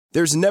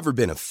There's never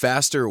been a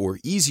faster or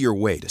easier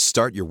way to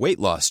start your weight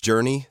loss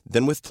journey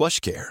than with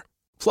PlushCare.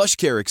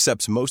 PlushCare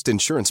accepts most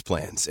insurance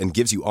plans and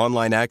gives you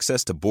online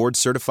access to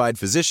board-certified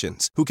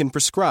physicians who can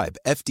prescribe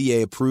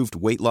FDA-approved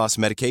weight loss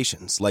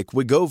medications like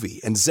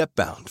Wegovy and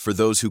Zepbound for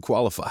those who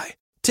qualify.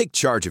 Take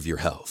charge of your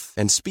health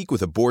and speak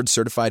with a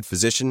board-certified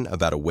physician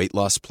about a weight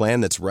loss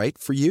plan that's right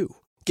for you.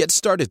 Get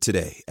started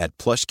today at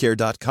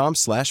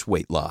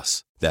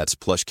plushcare.com/weight-loss. That's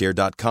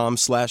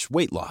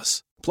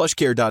plushcare.com/weight-loss.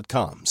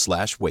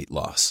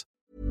 plushcare.com/weight-loss.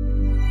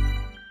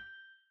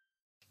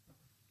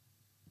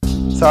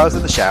 So I was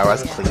in the shower, I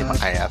was cleaning my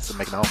ass and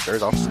making all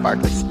shirts all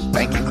sparkly,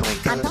 spanky clean.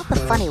 I'm not the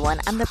funny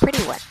one, I'm the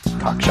pretty one.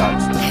 Cock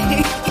shots.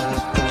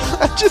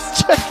 I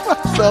just checked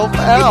myself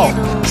out.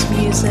 Candles,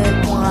 music,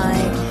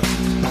 wine,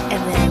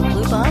 and then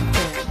lube up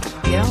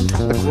and get on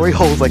top. The glory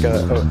hole's like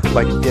a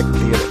dick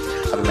theater.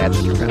 I've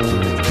imagined your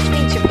mouth. Which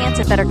means your pants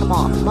had better come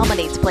off. Mama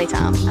needs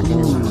playtime.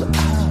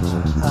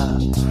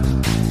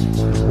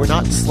 We're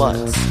not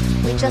sluts.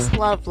 We just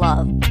love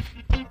love.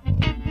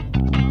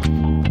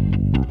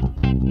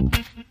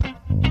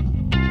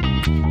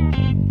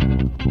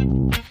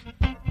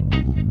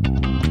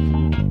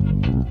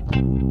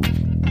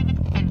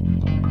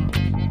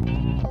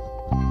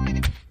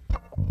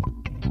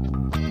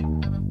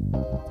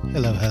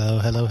 Hello, hello,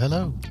 hello,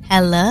 hello.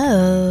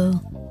 Hello.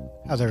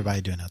 How's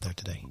everybody doing out there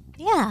today?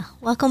 Yeah,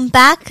 welcome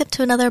back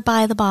to another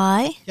By the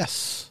By.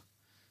 Yes.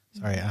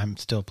 Sorry, I'm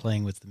still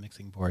playing with the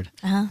mixing board.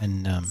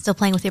 And Still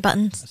playing with your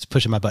buttons? it's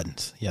pushing my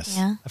buttons, yes.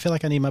 Yeah. I feel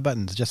like I need my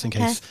buttons just in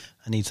case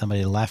I need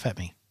somebody to laugh at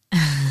me.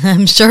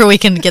 I'm sure we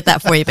can get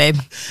that for you, babe.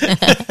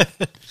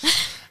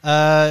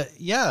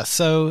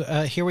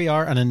 So here we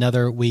are on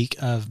another week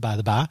of By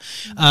the By.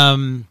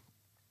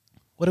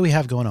 What do we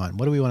have going on?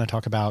 What do we want to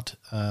talk about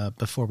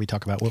before we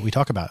talk about what we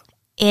talk about?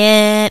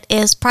 It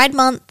is Pride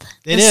Month.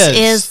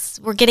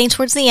 We're getting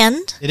towards the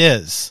end. It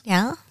is.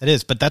 Yeah. It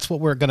is, but that's what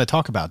we're going to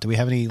talk about. Do we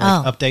have any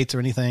updates or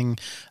anything?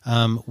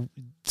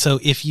 So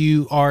if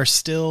you are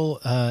still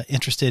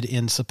interested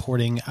in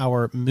supporting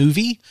our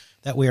movie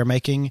that we are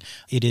making,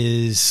 it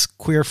is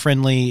queer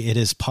friendly, it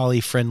is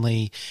poly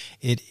friendly,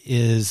 it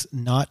is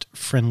not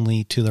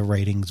friendly to the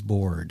ratings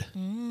board.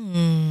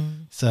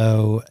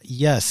 So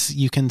yes,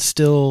 you can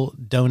still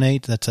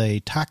donate. That's a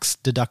tax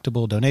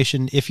deductible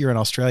donation. If you're in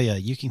Australia,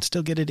 you can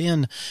still get it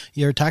in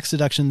your tax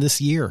deduction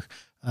this year.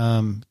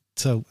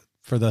 So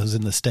for those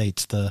in the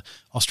States, the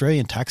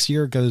Australian tax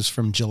year goes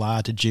from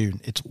July to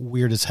June. It's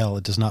weird as hell.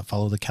 It does not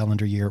follow the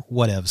calendar year,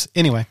 whatevs.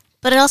 Anyway.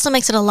 But it also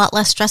makes it a lot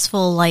less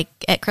stressful, like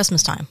at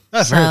Christmas time.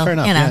 That's fair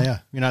enough. Yeah.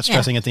 You're not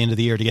stressing at the end of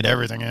the year to get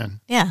everything in.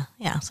 Yeah.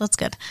 So that's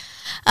good.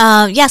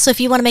 So if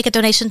you want to make a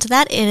donation to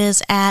that, it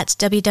is at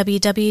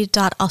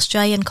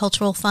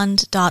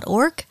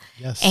www.australianculturalfund.org.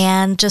 Yes.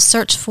 And just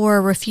search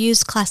for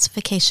Refused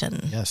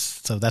Classification.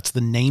 Yes. So that's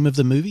the name of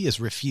the movie, is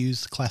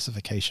Refused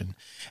Classification.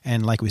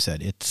 And like we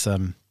said, it's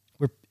something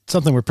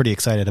we're pretty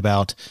excited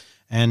about.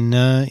 And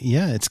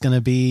it's going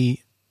to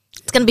be...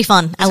 It's going to be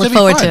fun. I look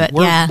forward to it.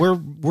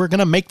 We're going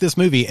to make this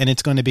movie, and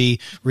it's going to be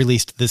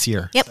released this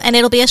year. Yep, and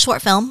it'll be a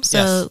short film.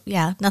 So,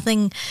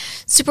 nothing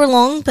super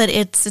long, but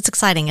it's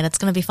exciting, and it's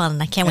going to be fun,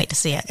 and I can't wait to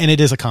see it. And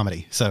it is a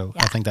comedy, so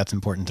I think that's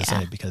important to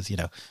say because,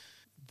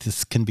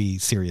 this can be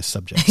serious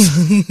subjects.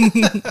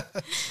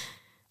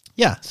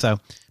 So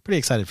pretty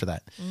excited for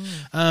that.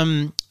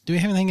 Do we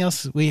have anything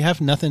else? We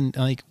have nothing.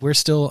 We're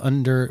still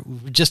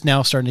just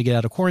now starting to get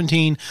out of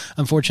quarantine.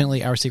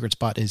 Unfortunately, our secret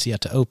spot is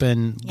yet to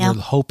open. We're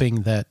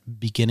hoping that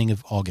beginning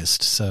of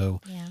August. So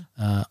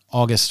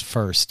August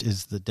 1st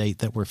is the date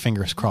that we're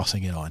fingers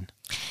crossing it on.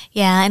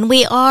 Yeah, and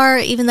we are,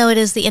 even though it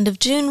is the end of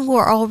June,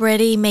 we're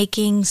already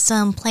making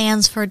some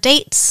plans for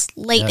dates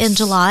late in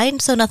July.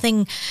 So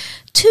nothing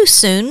too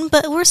soon,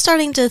 but we're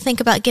starting to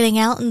think about getting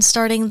out and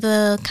starting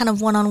the kind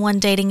of one-on-one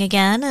dating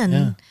again.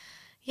 And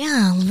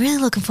I'm really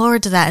looking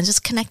forward to that and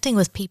just connecting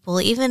with people,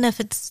 even if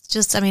it's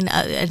just,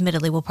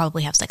 admittedly, we'll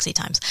probably have sexy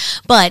times,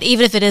 but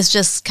even if it is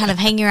just kind of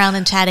hanging around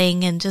and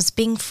chatting and just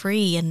being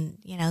free and,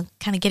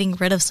 kind of getting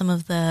rid of some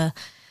of the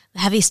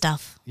heavy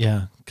stuff.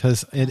 Yeah,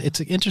 because it's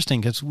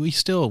interesting because we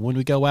still, when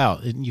we go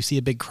out and you see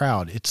a big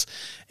crowd, it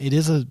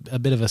is a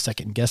bit of a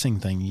second guessing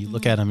thing. You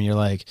look at them and you're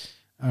like,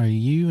 are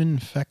you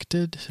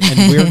infected?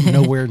 And we're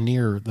nowhere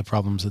near the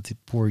problems that the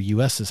poor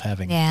U.S. is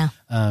having.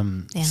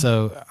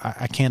 So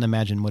I can't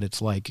imagine what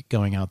it's like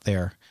going out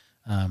there.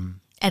 I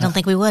don't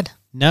think we would.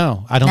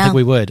 No, I don't think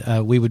we would.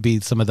 We would be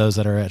some of those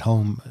that are at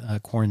home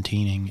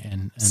quarantining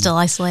and still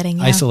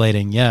isolating.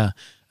 Isolating, not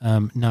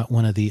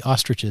one of the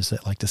ostriches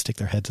that like to stick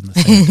their heads in the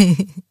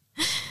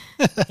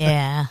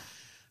sand.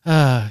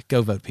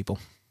 Go vote, people.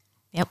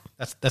 Yep.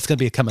 That's going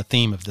to become a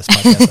theme of this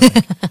podcast, I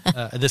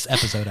think. This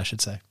episode, I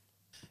should say.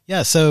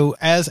 Yeah, so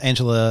as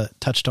Angela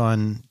touched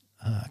on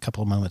a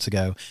couple of moments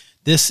ago,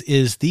 this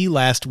is the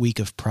last week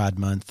of Pride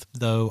Month,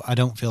 though I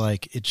don't feel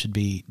like it should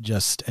be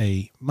just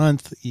a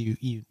month.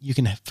 You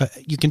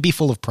can be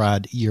full of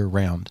pride year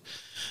round.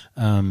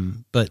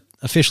 But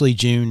officially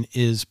June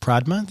is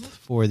Pride Month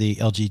for the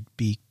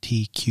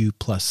LGBTQ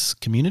plus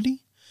community.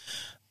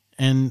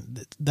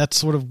 And that's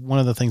sort of one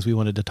of the things we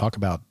wanted to talk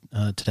about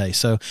today.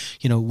 So,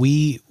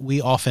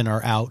 we often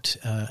are out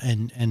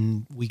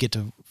and we get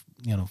to,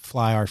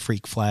 fly our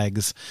freak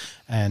flags,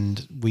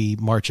 and we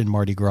march in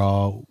Mardi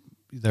Gras.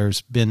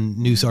 There's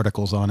been news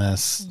articles on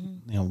us.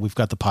 Mm-hmm. We've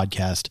got the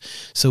podcast.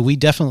 So we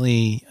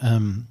definitely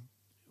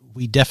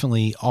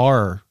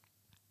are,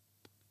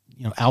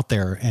 out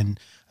there, and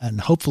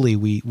hopefully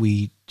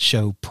we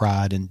show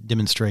pride and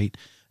demonstrate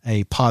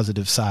a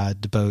positive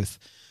side to both,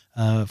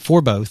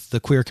 for both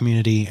the queer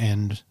community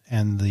and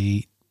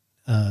the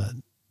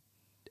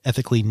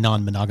ethically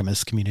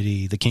non-monogamous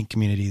community, the kink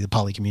community, the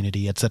poly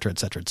community, et cetera, et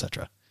cetera, et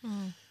cetera.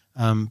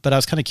 But I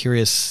was kind of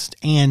curious,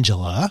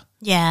 Angela,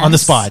 on the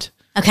spot.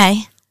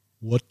 Okay.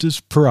 What does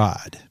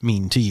pride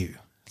mean to you?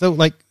 So,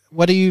 what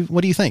do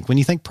you think when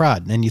you think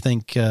pride, and you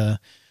think,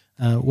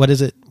 what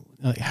is it?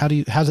 How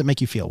does it make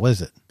you feel? What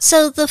is it?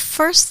 So the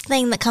first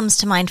thing that comes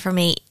to mind for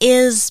me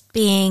is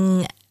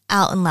being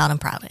out and loud and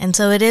proud. And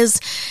so it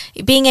is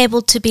being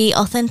able to be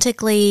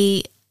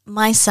authentically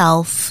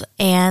myself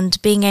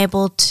and being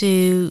able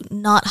to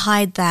not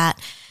hide that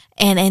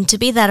and to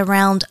be that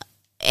around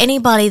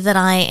anybody that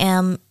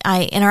I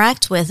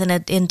interact with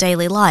in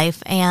daily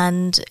life,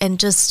 and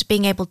just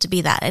being able to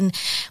be that. And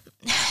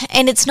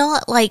it's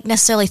not like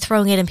necessarily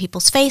throwing it in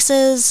people's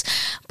faces,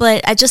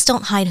 but I just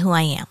don't hide who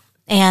I am.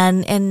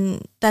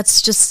 And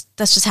that's just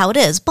how it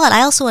is. But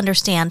I also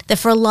understand that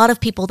for a lot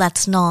of people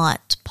that's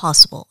not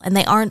possible, and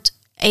they aren't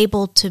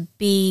able to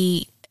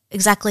be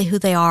exactly who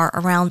they are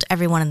around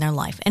everyone in their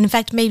life. And in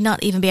fact, may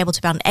not even be able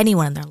to be around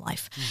anyone in their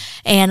life.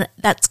 And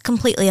that's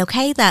completely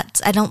okay.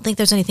 I don't think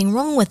there's anything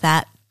wrong with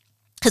that,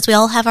 because we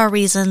all have our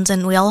reasons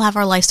and we all have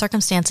our life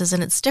circumstances,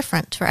 and it's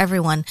different for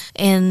everyone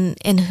in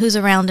who's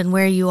around and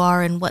where you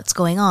are and what's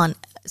going on.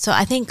 So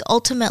I think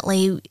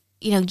ultimately,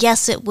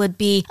 yes, it would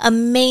be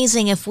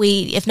amazing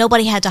if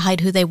nobody had to hide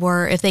who they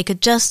were, if they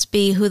could just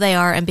be who they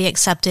are and be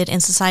accepted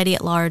in society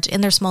at large, in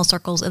their small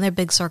circles, in their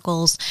big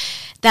circles.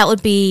 That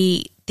would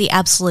be the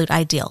absolute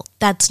ideal.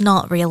 That's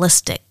not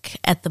realistic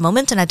at the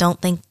moment, and I don't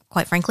think,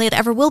 quite frankly, it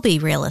ever will be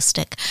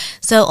realistic.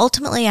 So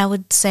ultimately, I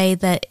would say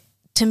that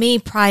to me,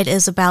 pride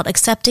is about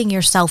accepting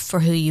yourself for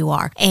who you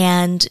are,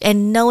 and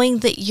knowing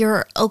that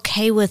you're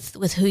okay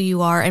with who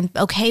you are, and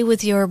okay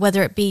with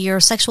whether it be your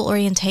sexual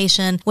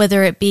orientation,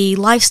 whether it be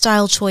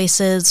lifestyle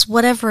choices,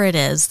 whatever it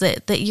is,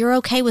 that you're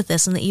okay with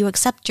this, and that you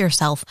accept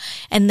yourself,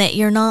 and that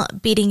you're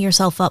not beating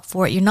yourself up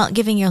for it. You're not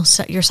giving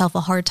yourself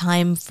a hard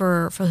time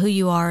for who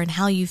you are and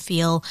how you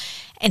feel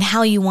and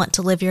how you want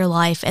to live your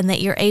life, and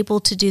that you're able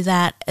to do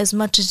that as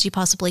much as you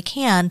possibly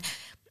can,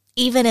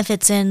 even if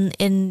it's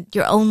in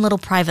your own little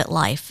private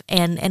life.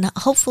 And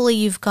hopefully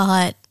you've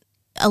got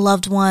a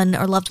loved one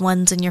or loved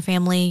ones in your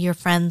family, your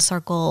friend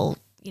circle,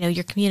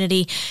 your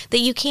community that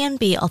you can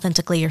be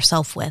authentically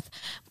yourself with.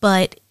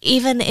 But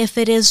even if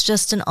it is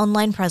just an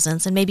online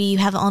presence, and maybe you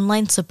have an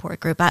online support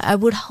group, I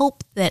would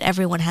hope that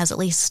everyone has at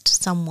least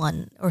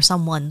someone or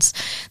someone's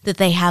that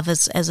they have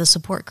as a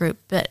support group.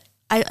 But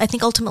I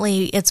think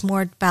ultimately it's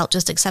more about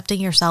just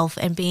accepting yourself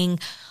and being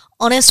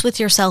honest with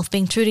yourself,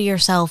 being true to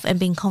yourself, and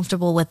being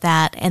comfortable with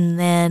that. And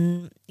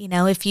then,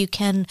 if you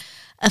can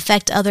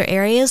affect other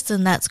areas,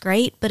 then that's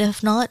great. But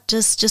if not,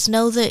 just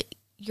know that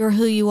you're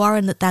who you are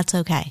and that that's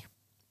okay.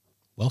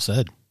 Well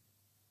said.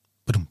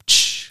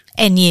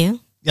 And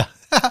you? Yeah.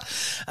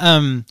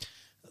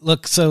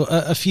 Look, so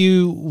a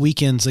few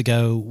weekends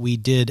ago, we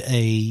did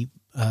a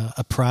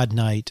Pride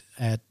night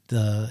at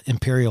the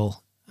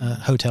Imperial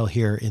Hotel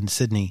here in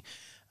Sydney.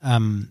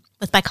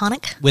 With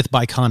Biconic? With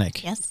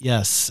Biconic. Yes.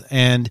 Yes.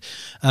 And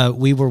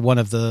we were one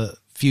of the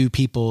few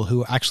people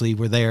who actually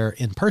were there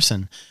in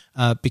person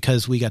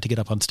because we got to get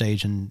up on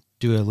stage and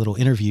do a little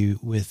interview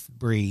with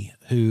Bree,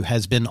 who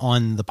has been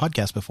on the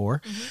podcast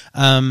before.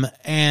 Mm-hmm.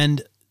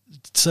 And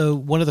so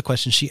one of the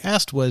questions she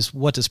asked was,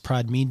 what does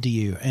pride mean to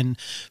you? And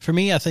for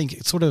me, I think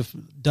it's sort of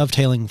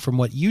dovetailing from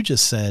what you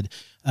just said.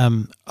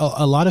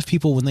 A lot of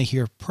people, when they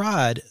hear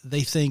pride,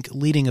 they think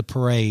leading a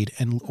parade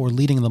or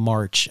leading the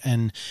march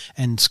and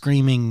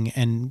screaming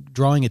and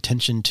drawing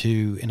attention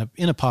to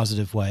in a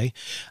positive way,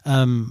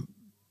 the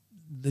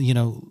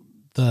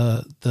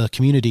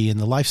community and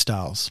the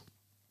lifestyles.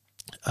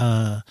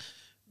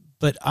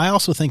 But I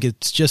also think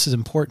it's just as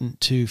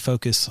important to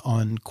focus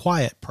on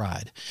quiet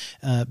pride,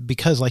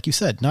 because, like you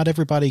said, not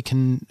everybody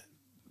can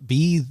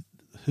be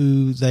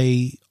who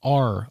they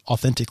are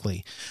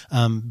authentically,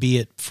 be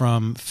it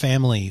from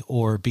family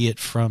or be it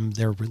from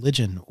their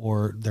religion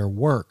or their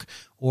work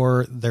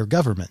or their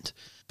government.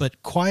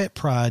 But quiet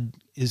pride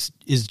is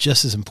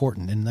just as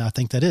important. And I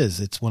think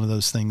it's one of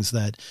those things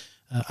that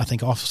I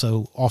think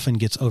also often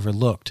gets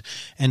overlooked.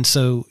 And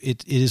so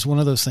it is one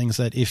of those things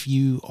that if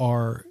you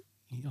are,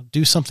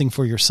 do something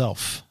for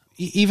yourself,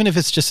 even if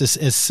it's just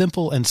as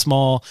simple and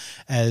small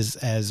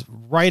as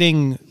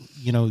writing,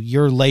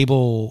 your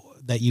label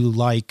that you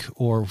like,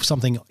 or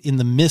something in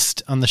the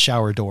mist on the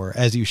shower door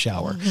as you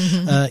shower.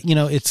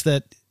 It's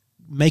that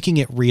making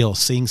it real,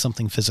 seeing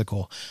something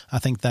physical. I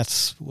think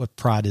that's what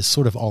pride is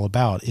sort of all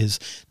about, is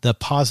the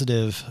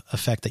positive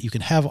effect that you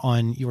can have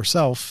on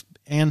yourself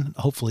and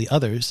hopefully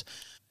others,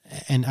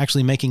 and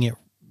actually making it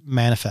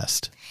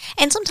manifest.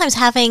 And sometimes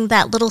having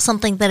that little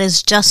something that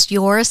is just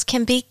yours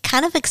can be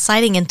kind of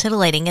exciting and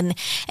titillating,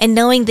 and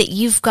knowing that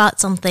you've got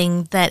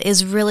something that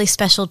is really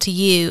special to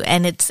you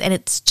and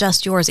it's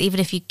just yours, even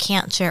if you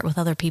can't share it with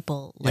other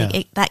people.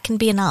 That can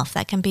be enough.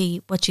 That can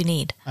be what you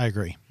need. I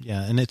agree.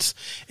 Yeah. And it's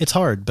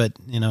hard, but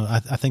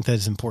I think that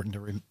is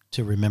important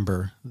to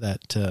remember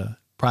that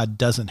pride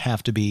doesn't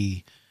have to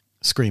be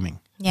screaming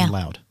and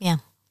loud. Yeah.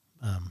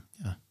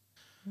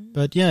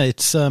 But yeah,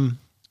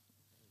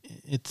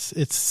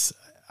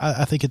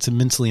 I think it's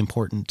immensely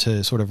important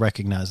to sort of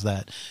recognize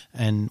that.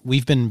 And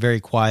we've been very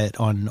quiet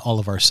on all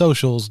of our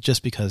socials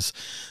just because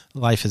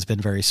life has been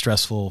very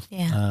stressful,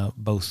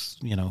 both,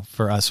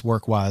 for us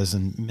work-wise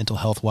and mental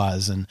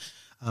health-wise. And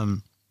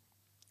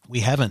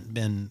we haven't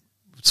been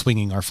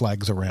swinging our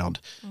flags around.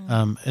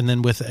 And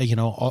then with,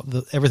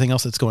 everything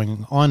else that's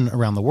going on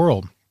around the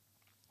world,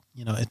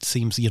 it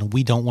seems,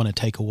 we don't want to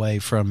take away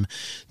from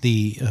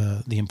the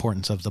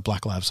importance of the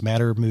Black Lives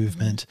Matter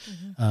movement.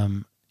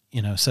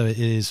 So it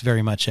is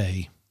very much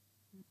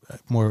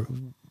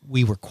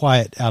we were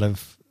quiet out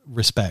of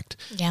respect.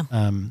 Yeah.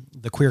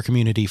 The queer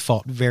community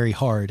fought very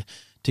hard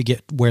to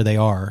get where they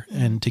are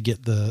and to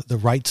get the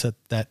rights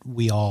that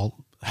we all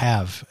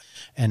have.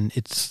 And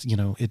it's,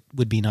 it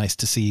would be nice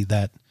to see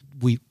that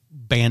we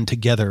band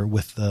together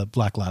with the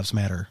Black Lives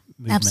Matter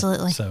movement.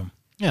 Absolutely. So,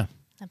 yeah.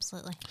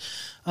 Absolutely.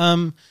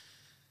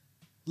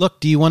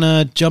 Look, do you want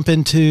to jump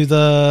into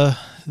the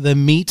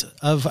meat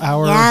of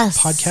our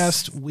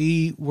podcast?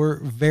 We were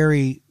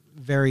very,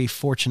 very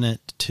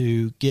fortunate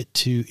to get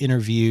to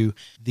interview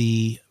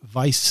the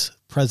vice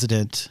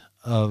president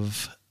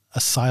of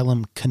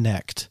Asylum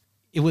Connect.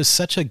 It was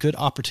such a good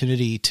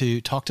opportunity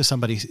to talk to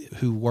somebody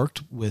who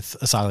worked with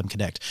Asylum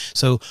Connect.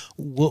 So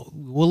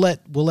we'll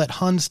let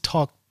Hans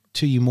talk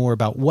to you more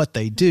about what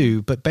they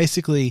do, but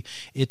basically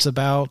it's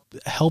about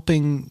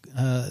helping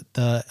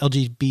the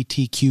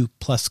LGBTQ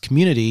plus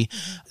community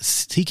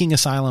seeking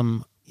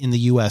asylum in the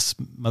U.S.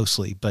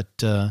 mostly, but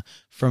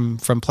from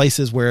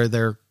places where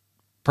they're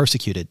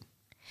persecuted.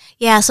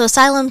 Yeah, so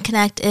Asylum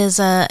Connect it's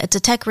a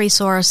tech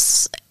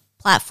resource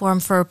platform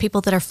for people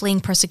that are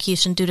fleeing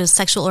persecution due to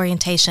sexual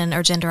orientation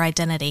or gender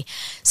identity.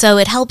 So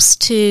it helps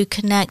to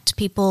connect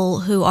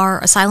people who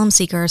are asylum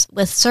seekers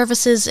with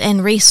services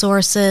and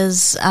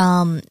resources,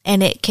 and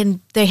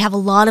they have a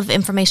lot of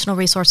informational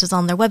resources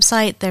on their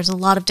website. There's a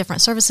lot of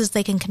different services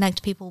they can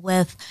connect people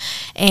with,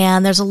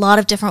 and there's a lot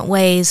of different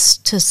ways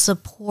to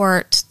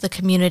support the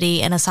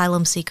community and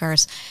asylum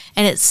seekers.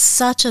 And it's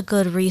such a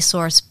good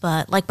resource,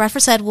 but like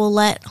Bradford said, we'll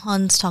let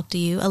Hans talk to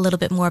you a little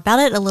bit more about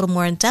it, a little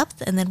more in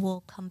depth, and then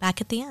we'll come back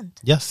at the end.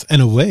 Yes,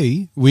 and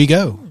away we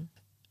go.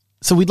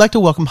 So we'd like to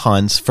welcome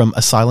Hans from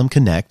Asylum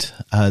Connect.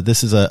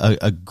 This is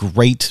a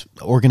great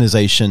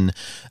organization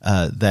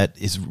that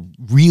is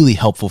really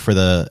helpful for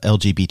the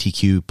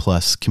LGBTQ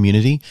plus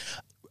community.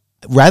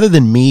 Rather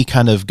than me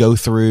kind of go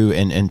through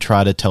and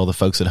try to tell the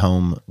folks at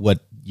home what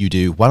you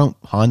do, why don't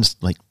Hans,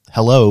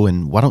 hello,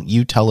 and why don't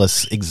you tell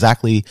us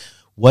exactly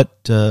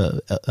what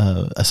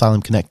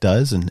Asylum Connect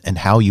does and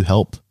how you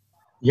help?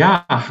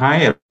 Yeah,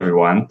 hi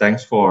everyone.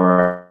 Thanks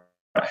for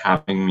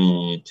having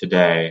me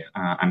today.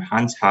 I'm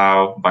Hans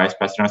Hao, Vice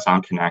President of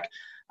Asylum Connect.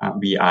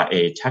 We are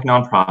a tech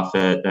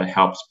nonprofit that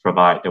helps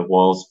provide the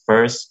world's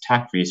first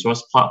tech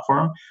resource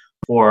platform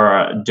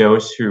for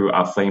those who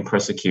are fleeing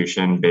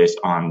persecution based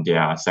on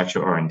their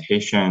sexual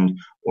orientation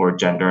or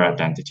gender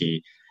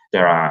identity.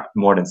 There are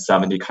more than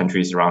 70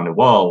 countries around the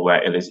world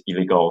where it is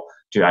illegal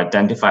to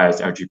identify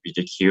as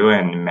LGBTQ,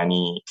 and in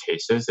many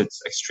cases,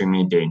 it's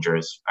extremely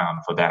dangerous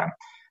for them.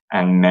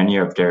 And many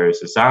of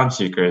those asylum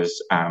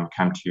seekers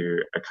come to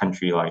a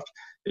country like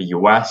the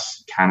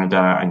US,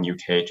 Canada, and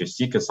UK to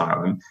seek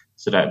asylum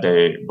so that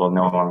they will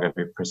no longer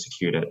be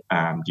persecuted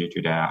due to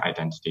their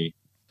identity.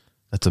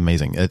 That's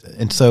amazing.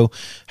 And so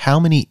how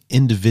many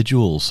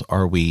individuals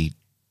are we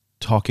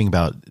talking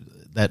about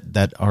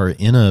that are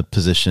in a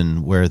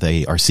position where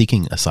they are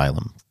seeking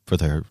asylum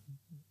for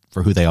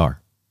who they are?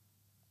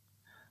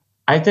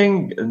 I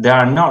think there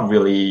are not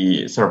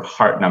really sort of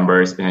hard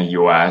numbers in the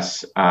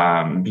U.S.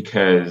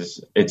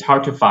 Because it's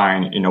hard to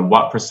find,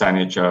 what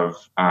percentage of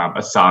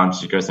asylum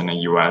seekers in the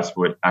U.S.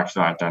 would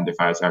actually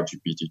identify as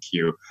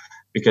LGBTQ.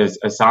 Because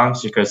asylum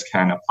seekers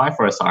can apply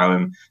for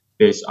asylum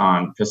based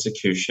on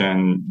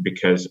persecution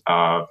because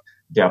of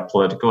their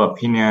political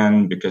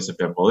opinion, because of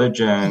their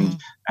religion,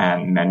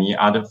 and many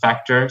other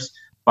factors.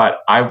 But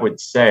I would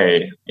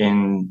say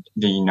in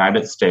the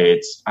United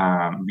States,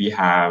 we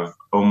have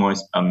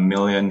almost 1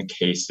 million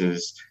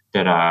cases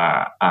that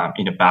are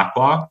in the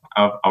backlog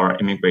of our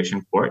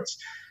immigration courts.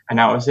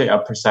 And I would say a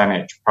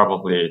percentage,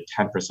 probably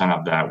 10%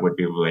 of that would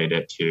be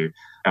related to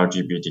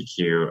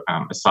LGBTQ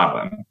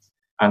asylum.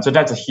 And so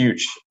that's a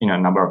huge,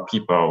 number of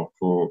people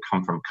who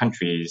come from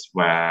countries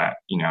where,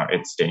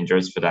 it's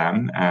dangerous for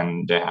them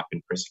and they have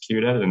been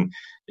persecuted and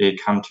they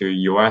come to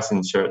US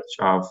in search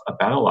of a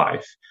better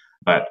life.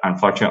 But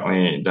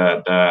unfortunately,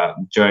 the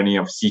journey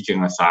of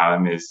seeking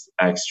asylum is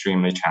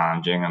extremely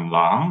challenging and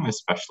long,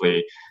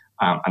 especially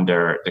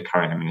under the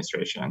current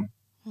administration.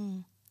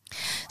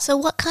 So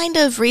what kind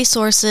of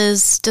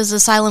resources does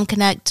Asylum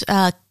Connect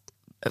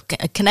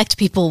connect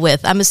people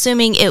with? I'm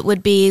assuming it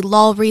would be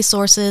law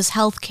resources,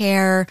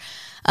 healthcare,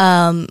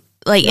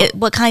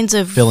 what kinds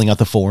of... Filling out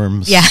the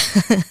forms. Yeah.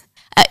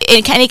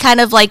 Any kind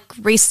of like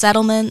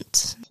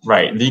resettlement?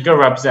 Right. Legal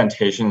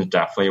representation is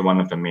definitely one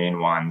of the main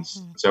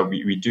ones. So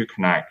we do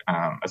connect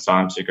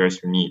asylum seekers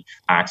who need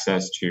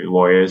access to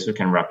lawyers who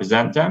can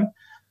represent them,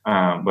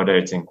 whether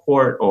it's in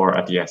court or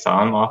at the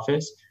asylum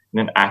office. And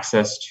then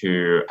access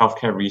to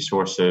healthcare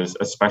resources,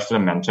 especially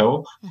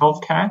mental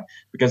health care,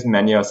 because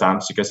many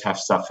asylum seekers have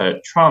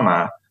suffered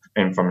trauma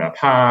from their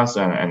past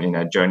and in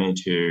a journey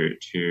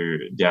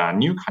to their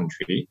new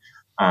country.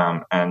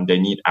 And they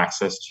need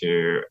access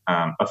to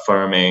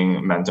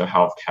affirming mental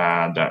health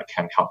care that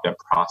can help them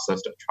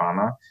process the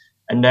trauma.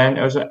 And then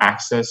also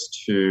access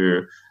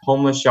to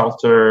homeless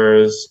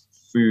shelters,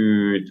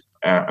 food,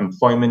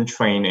 employment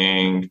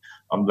training,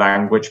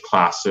 language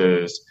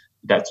classes,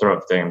 that sort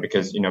of thing.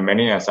 Because,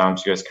 many asylum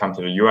seekers come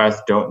to the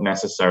U.S. don't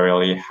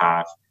necessarily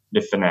have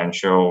the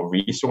financial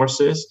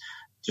resources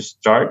to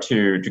start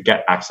to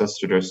get access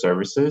to those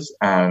services.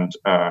 And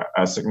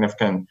a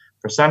significant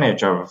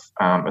percentage of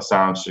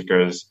asylum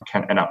seekers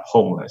can end up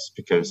homeless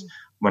because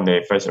when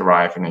they first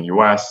arrive in the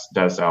U.S.,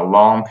 there's a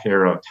long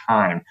period of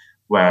time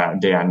where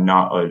they are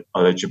not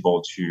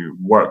eligible to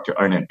work to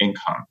earn an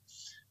income.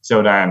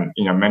 So then,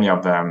 many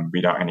of them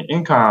without any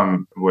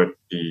income would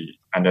be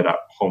ended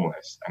up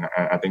homeless. And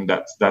I think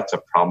that's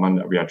a problem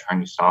that we are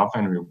trying to solve,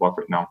 and we work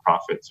with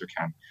nonprofits who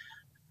can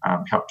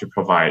help to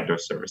provide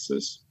those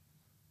services.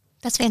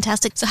 That's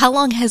fantastic. So how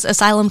long has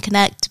Asylum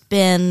Connect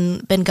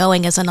been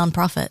going as a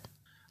nonprofit?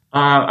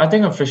 I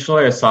think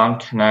officially Asylum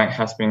Connect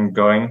has been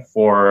going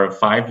for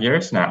 5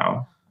 years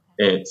now.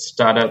 It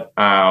started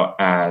out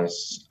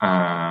as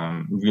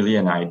really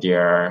an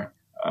idea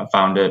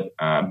founded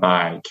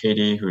by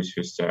Katie, who's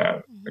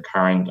the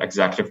current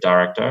executive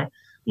director.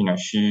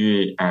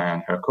 She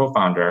and her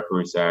co-founder,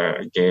 who's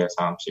a gay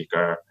asylum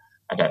seeker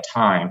at that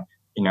time,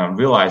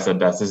 realized that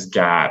there's this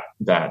gap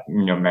that,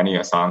 many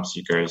asylum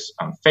seekers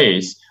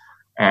face,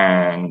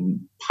 and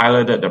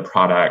piloted the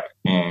product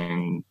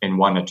in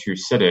 1 or 2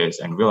 cities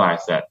and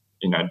realized that,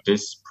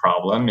 this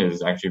problem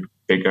is actually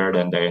bigger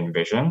than they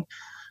envisioned.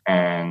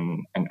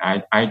 And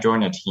I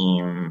joined a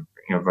team,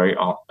 very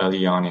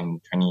early on in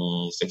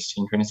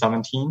 2016,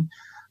 2017.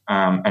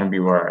 And we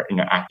were, in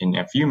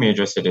a few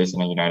major cities in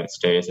the United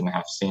States and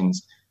have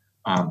since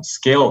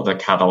scaled the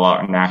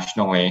catalog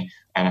nationally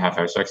and have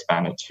also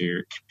expanded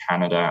to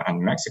Canada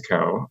and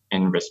Mexico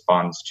in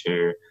response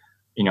to,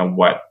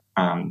 what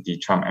the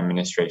Trump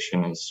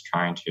administration is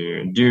trying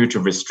to do to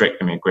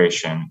restrict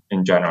immigration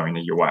in general in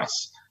the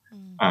U.S.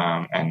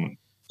 And,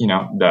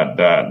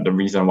 the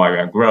reason why we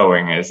are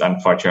growing is,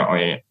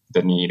 unfortunately,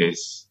 the need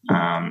is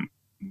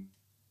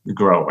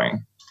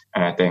growing.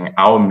 And I think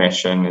our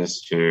mission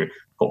is to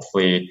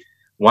hopefully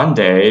one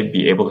day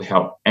be able to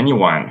help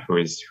anyone who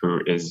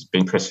is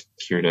being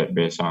persecuted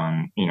based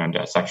on,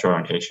 their sexual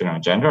orientation or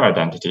gender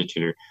identity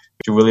to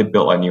really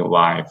build a new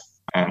life.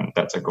 And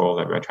that's a goal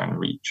that we're trying to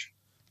reach.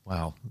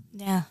 Wow.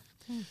 Yeah.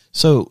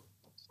 So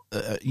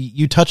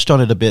you touched on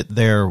it a bit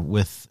there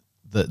with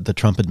the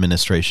Trump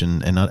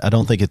administration, and I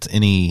don't think it's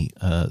any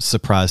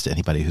surprise to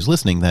anybody who's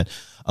listening that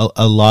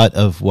a lot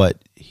of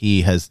what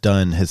he has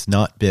done has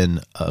not been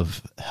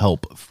of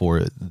help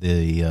for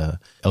the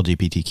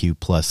LGBTQ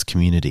plus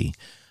community.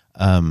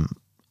 Can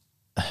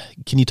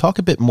you talk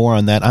a bit more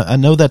on that? I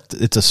know that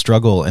it's a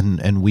struggle,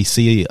 and we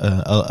see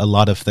a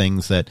lot of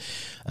things that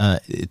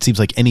it seems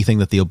like anything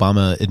that the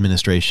Obama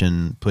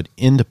administration put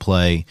into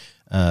play,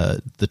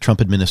 the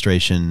Trump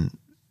administration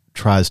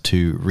tries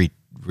to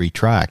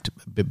retract,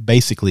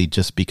 basically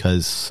just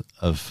because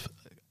of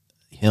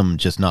him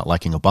just not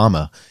liking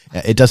Obama.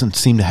 It doesn't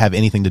seem to have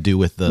anything to do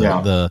with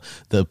the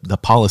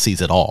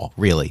policies at all,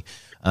 really.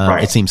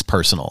 Right. It seems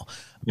personal.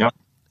 Yeah.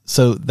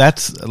 So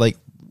that's like,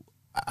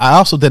 I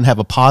also then have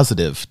a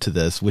positive to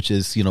this, which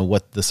is,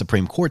 what the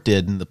Supreme Court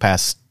did in the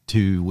past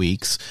 2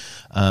 weeks,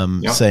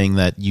 saying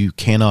that you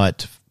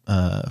cannot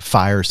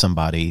fire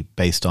somebody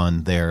based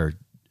on their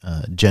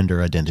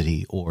gender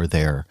identity or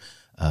their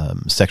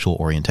sexual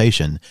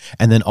orientation,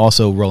 and then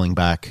also rolling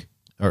back,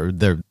 or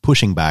they're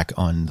pushing back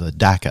on the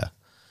DACA.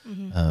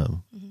 I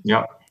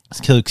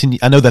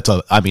know that's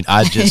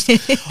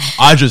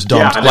I just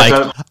dumped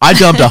I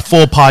dumped a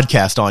full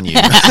podcast on you.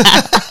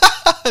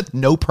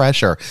 No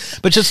pressure,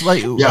 but just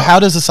how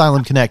does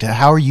Asylum Connect?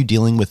 How are you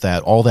dealing with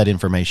all that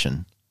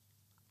information?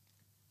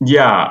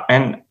 Yeah,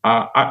 and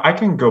I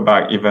can go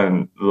back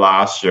even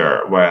last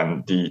year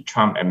when the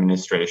Trump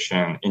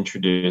administration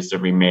introduced the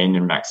Remain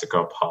in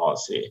Mexico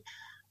policy,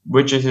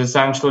 which is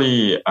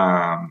essentially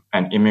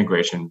an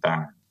immigration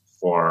ban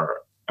for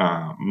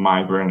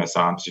migrant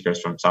asylum seekers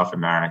from South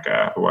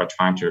America who are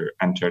trying to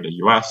enter the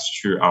U.S.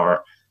 through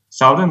our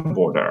southern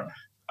border.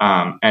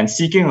 And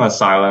seeking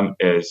asylum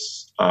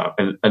is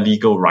a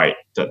legal right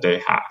that they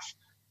have.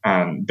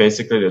 And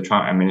basically the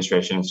Trump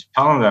administration is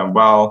telling them,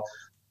 well,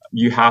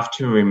 you have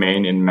to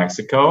remain in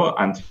Mexico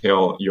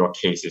until your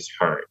case is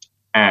heard.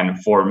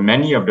 And for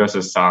many of those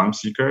asylum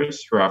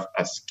seekers who have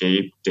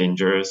escaped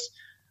dangerous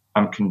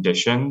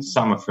conditions,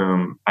 some of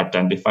whom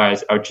identify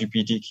as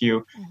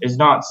LGBTQ, it's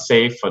not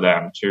safe for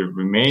them to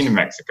remain in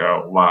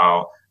Mexico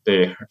while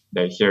they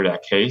hear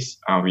that case.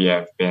 We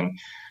have been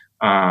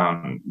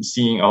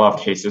seeing a lot of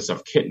cases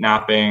of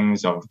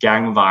kidnappings, of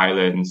gang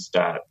violence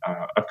that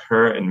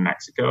occur in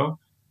Mexico,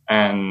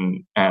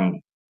 and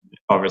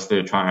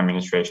obviously the Trump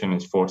administration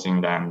is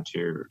forcing them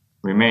to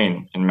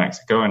remain in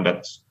Mexico, and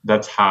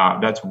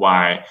that's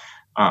why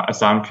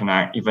Asylum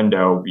Connect, even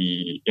though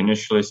we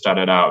initially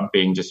started out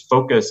being just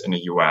focused in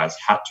the U.S.,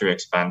 had to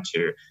expand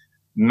to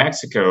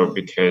Mexico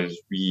because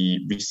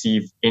we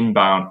receive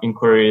inbound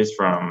inquiries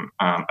from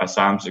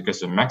asylum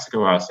seekers in Mexico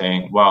who are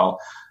saying, well,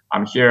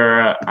 I'm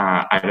here,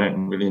 I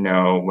don't really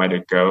know where to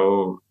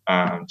go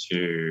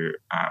to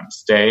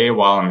stay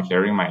while I'm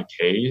hearing my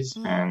case,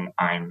 and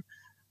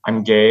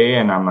I'm gay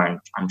and I'm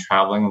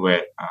traveling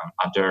with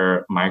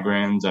other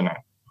migrants and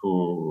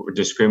who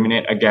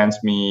discriminate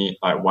against me.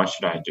 Like, what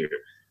should I do?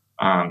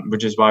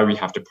 Which is why we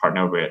have to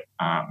partner with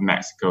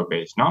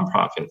Mexico-based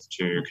nonprofits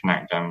to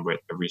connect them with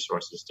the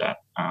resources that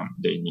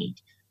they need.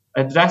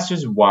 And that's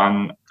just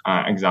one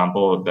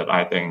example that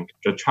I think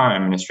the Trump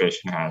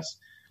administration has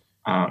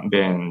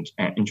been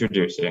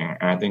introducing.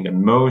 And I think the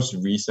most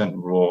recent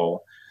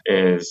rule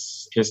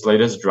is his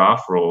latest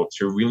draft rule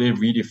to really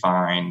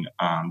redefine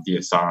the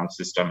asylum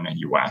system in the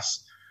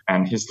U.S.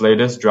 And his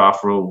latest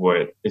draft rule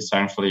would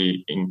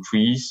essentially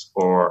increase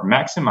or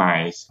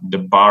maximize the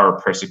bar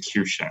of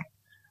persecution.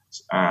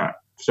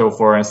 So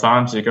for an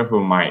asylum seeker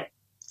who might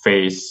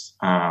face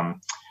a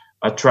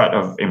threat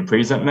of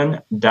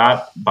imprisonment,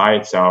 that by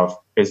itself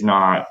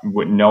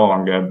would no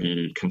longer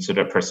be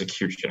considered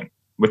persecution,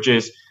 which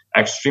is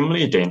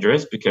extremely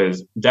dangerous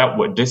because that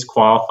would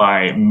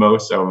disqualify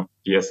most of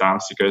the asylum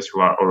seekers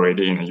who are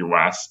already in the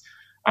U.S.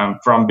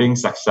 From being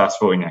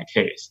successful in that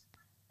case.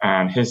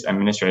 And his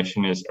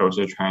administration is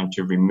also trying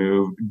to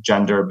remove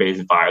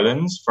gender-based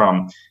violence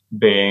from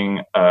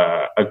being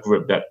a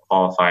group that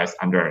qualifies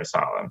under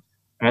asylum.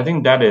 And I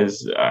think that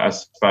is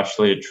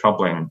especially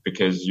troubling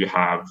because you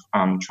have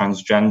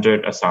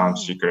transgendered asylum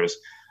seekers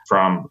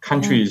from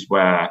countries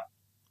where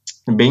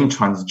being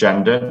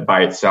transgendered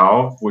by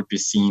itself would be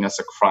seen as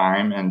a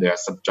crime and they're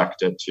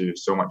subjected to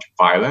so much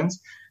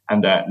violence.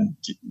 And that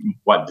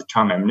what the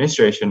Trump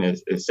administration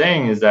is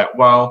saying is that,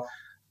 well,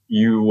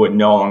 you would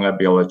no longer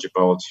be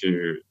eligible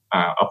to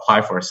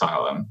apply for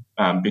asylum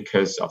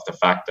because of the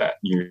fact that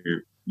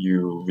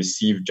you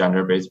receive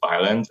gender-based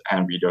violence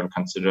and we don't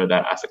consider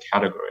that as a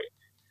category.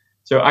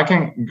 So I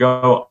can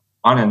go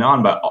on and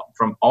on, but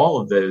from all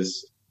of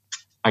this,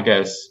 I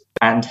guess,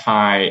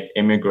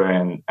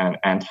 anti-immigrant and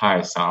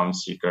anti-asylum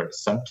seeker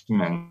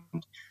sentiment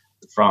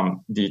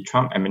from the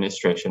Trump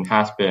administration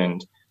has been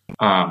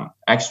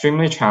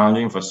extremely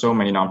challenging for so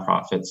many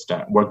nonprofits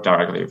that work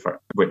directly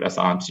with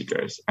asylum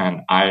seekers.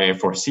 And I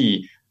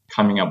foresee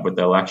coming up with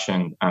the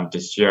election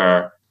this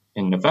year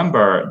in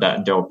November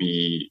that there'll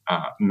be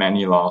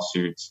many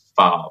lawsuits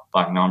filed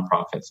by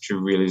nonprofits to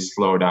really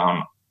slow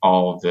down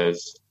all of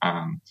this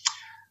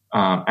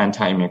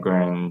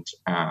anti-immigrant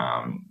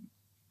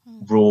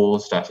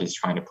rules that he's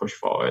trying to push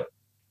forward.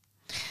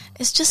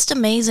 It's just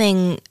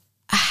amazing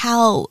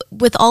how,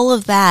 with all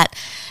of that,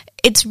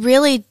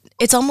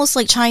 it's almost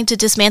like trying to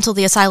dismantle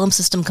the asylum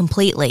system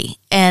completely.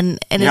 And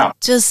yeah.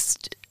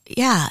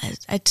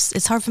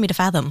 It's hard for me to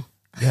fathom.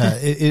 Yeah,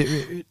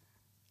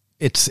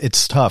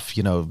 it's tough,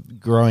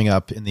 growing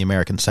up in the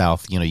American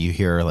South, you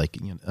hear like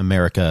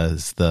America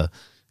is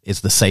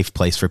the safe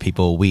place for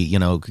people. We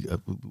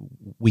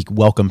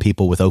welcome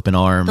people with open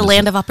arms. The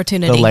land of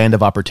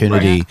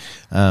opportunity.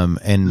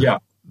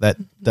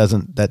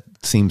 That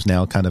seems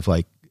now kind of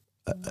like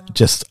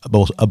just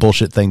a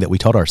bullshit thing that we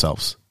told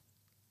ourselves.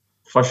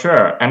 For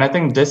sure. And I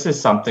think this is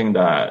something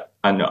that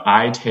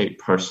I take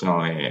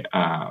personally,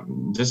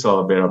 just a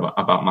little bit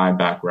about my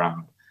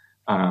background.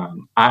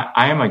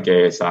 I am a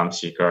gay asylum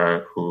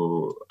seeker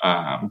who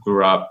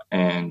grew up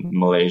in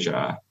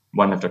Malaysia,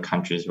 one of the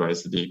countries where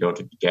it's legal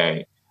to be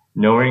gay,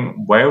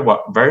 knowing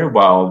very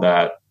well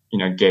that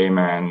gay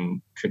men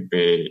could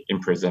be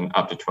imprisoned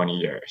up to 20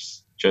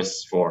 years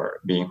just for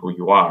being who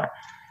you are.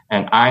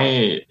 And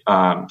I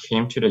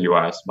came to the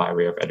U.S. by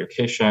way of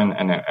education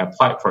and I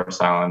applied for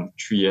asylum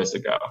 3 years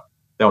ago.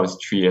 That was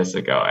 3 years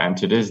ago. And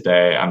to this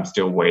day, I'm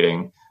still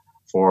waiting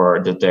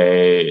for the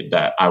day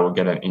that I will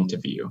get an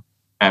interview.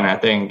 And I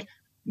think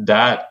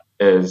that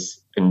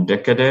is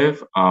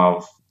indicative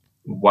of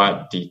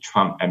what the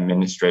Trump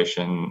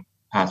administration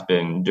has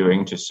been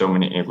doing to so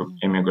many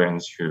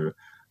immigrants who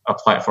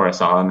applied for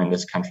asylum in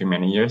this country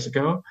many years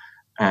ago.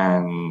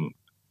 And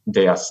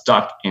they are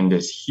stuck in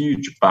this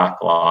huge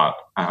backlog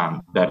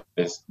that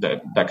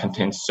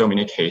contains so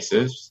many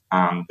cases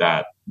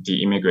that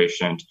the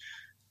immigration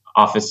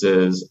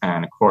offices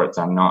and courts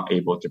are not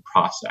able to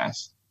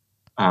process.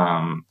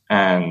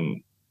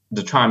 And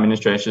the Trump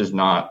administration is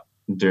not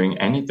doing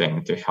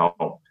anything to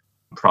help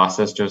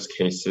process those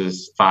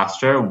cases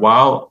faster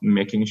while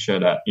making sure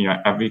that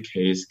every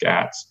case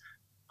gets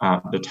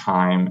the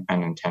time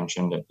and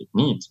attention that it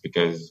needs,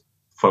 because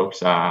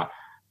folks are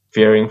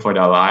fearing for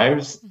their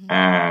lives,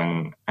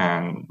 and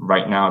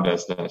right now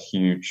there's a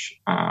huge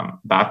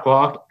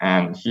backlog,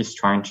 and he's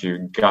trying to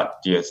gut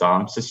the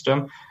asylum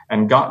system,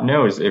 and God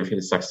knows if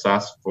he's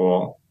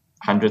successful,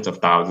 hundreds of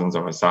thousands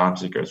of asylum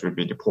seekers would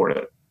be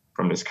deported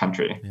from this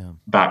country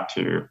back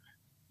to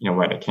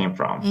where they came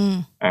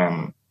from,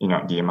 and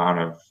the amount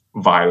of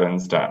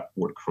violence that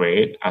would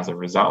create as a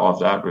result of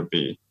that would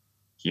be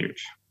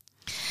huge.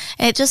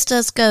 It just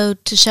does go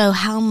to show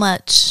how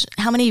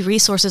many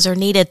resources are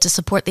needed to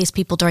support these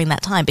people during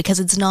that time, because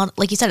it's not,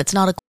 like you said, it's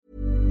not a...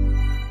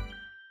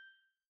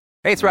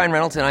 Hey, it's Ryan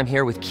Reynolds, and I'm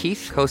here with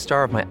Keith,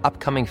 co-star of my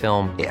upcoming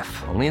film,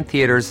 If, only in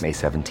theaters May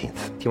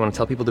 17th. Do you want to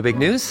tell people the big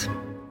news?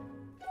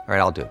 All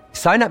right, I'll do it.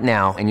 Sign up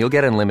now and you'll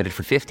get unlimited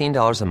for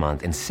 $15 a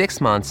month and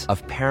 6 months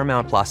of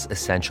Paramount Plus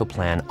Essential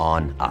Plan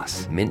on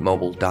us.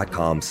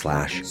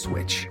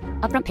 MintMobile.com/switch.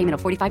 Upfront payment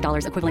of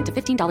 $45 equivalent to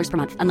 $15 per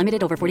month.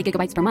 Unlimited over 40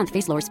 gigabytes per month.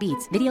 Face lower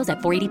speeds. Videos at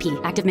 480p.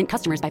 Active Mint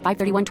customers by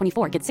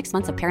 531.24 get 6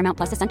 months of Paramount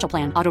Plus Essential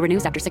Plan. Auto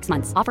renews after 6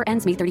 months. Offer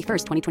ends May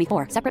 31st,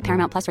 2024. Separate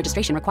Paramount Plus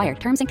registration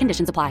required. Terms and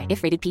conditions apply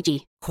if rated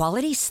PG.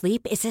 Quality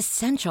sleep is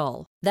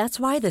essential.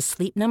 That's why the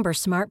Sleep Number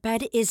Smart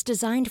Bed is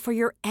designed for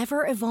your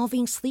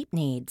ever-evolving sleep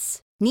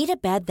needs. Need a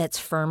bed that's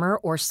firmer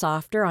or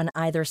softer on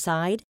either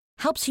side?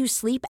 Helps you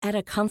sleep at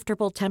a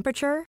comfortable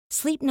temperature?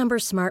 Sleep Number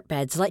Smart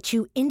Beds let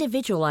you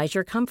individualize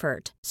your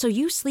comfort, so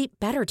you sleep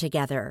better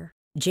together.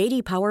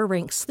 J.D. Power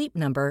ranks Sleep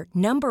Number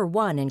number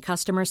 1 in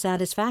customer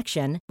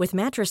satisfaction with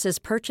mattresses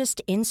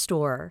purchased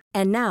in-store.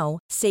 And now,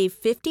 save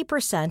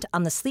 50%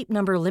 on the Sleep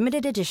Number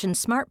Limited Edition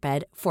Smart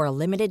Bed for a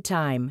limited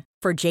time.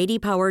 For J.D.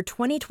 Power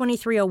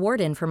 2023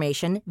 award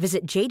information,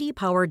 visit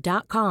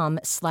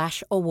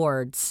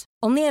jdpower.com/awards.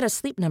 Only at a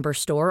Sleep Number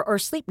store or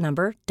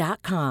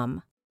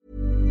sleepnumber.com.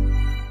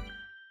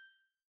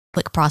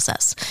 Quick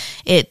process.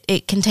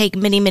 It can take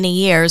many, many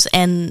years,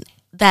 and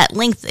that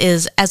length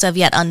is as of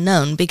yet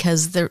unknown,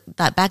 because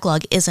that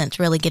backlog isn't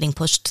really getting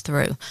pushed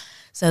through.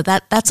 So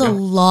that's a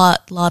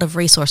lot of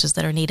resources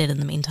that are needed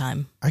in the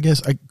meantime. I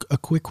guess a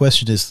quick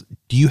question is,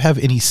 do you have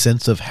any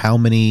sense of how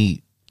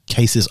many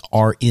cases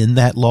are in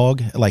that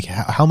log? Like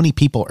how many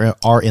people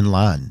are in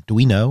line? Do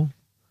we know?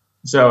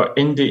 So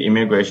in the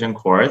immigration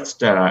courts,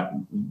 there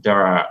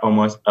are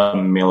almost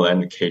 1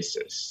 million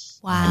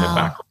cases in the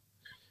backlog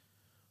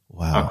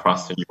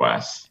across the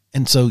U.S.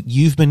 And so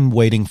you've been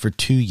waiting for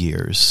 2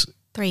 years.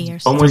 3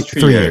 years. Almost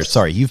 3 years.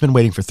 Sorry, you've been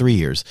waiting for 3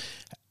 years.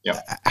 Yeah.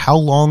 How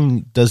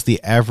long does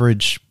the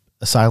average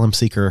asylum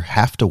seeker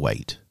have to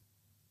wait?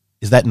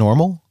 Is that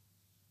normal?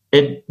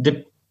 It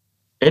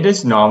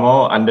is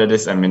normal under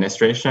this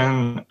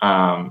administration.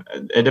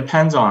 It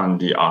depends on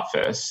the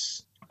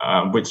office,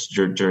 which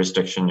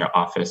jurisdiction your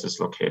office is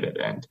located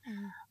in.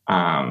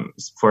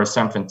 For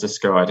San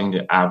Francisco, I think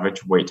the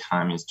average wait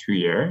time is 2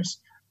 years.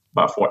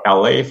 But for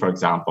LA, for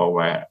example,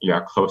 where you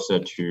are closer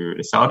to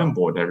the southern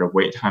border, the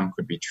wait time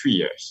could be 3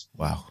 years.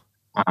 Wow.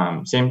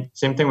 Same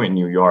thing with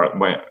New York,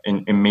 where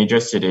in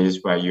major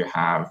cities where you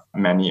have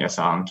many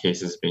asylum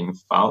cases being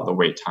filed, the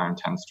wait time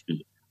tends to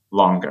be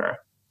longer.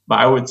 But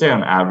I would say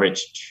on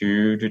average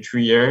 2 to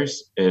 3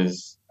 years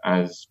is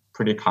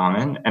pretty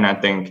common. And I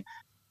think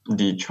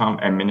the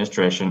Trump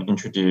administration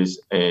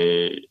introduced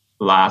a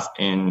last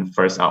in,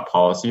 first out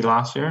policy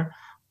last year,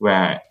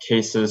 where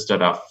cases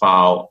that are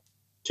filed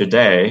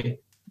today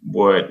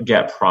would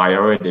get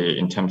priority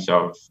in terms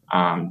of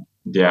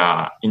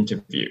their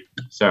interview.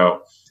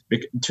 So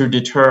to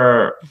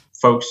deter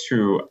folks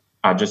who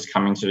are just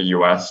coming to the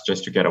U.S.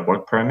 just to get a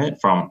work permit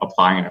from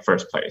applying in the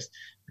first place.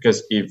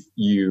 Because if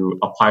you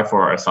apply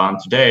for asylum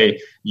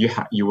today,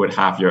 you would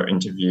have your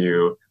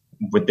interview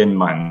within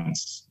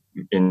months,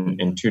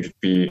 in 2 to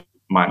 3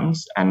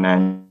 months, and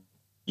then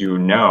you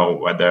know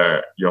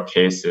whether your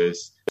case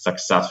is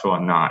successful or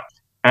not.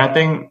 And I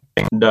think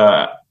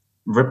the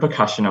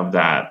repercussion of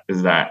that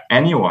is that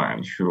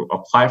anyone who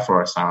applied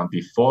for asylum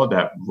before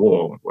that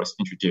rule was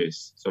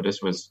introduced, so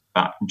this was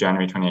back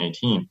January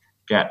 2018,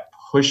 get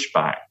pushed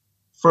back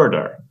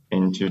further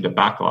into the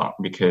backlog,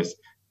 because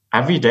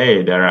every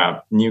day there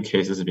are new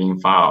cases being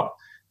filed.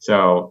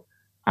 So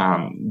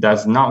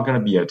there's not going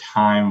to be a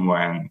time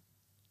when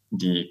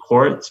the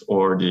courts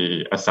or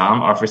the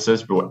asylum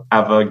officers will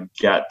ever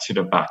get to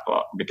the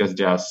backlog, because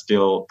they are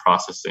still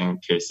processing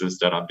cases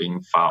that are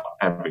being filed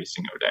every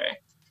single day.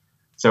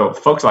 So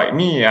folks like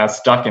me are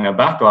stuck in a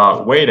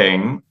backlog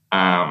waiting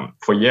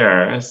for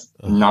years,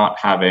 not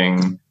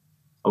having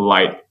a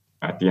light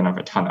at the end of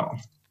a tunnel.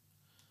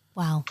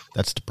 Wow.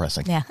 That's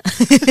depressing. Yeah.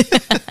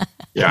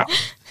 Yeah.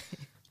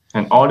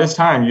 And all this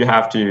time you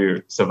have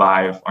to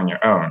survive on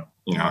your own.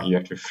 You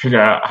have to figure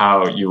out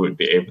how you would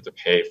be able to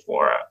pay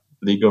for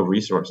legal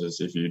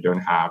resources if you don't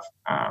have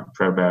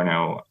pro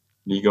bono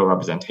legal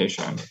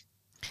representation.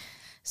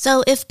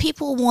 So if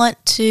people want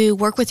to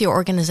work with your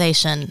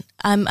organization,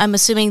 I'm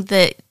assuming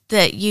that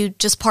that you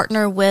just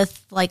partner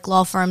with like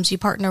law firms, you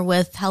partner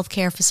with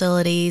healthcare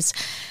facilities,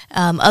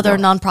 other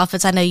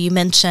nonprofits I know you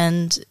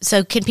mentioned.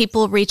 So can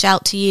people reach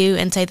out to you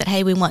and say that,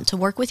 hey, we want to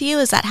work with you?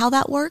 Is that how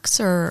that works?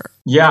 Or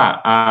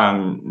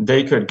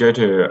they could go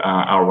to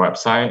our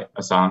website,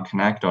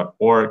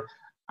 asylumconnect.org,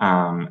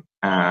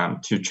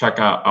 to check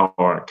out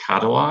our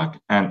catalog.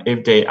 And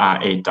if they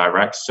are a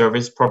direct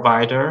service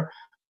provider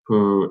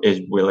who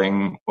is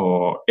willing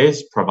or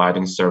is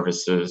providing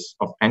services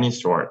of any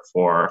sort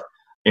for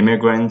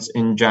immigrants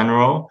in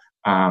general,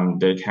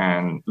 they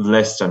can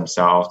list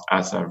themselves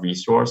as a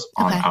resource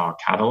on our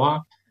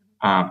catalog.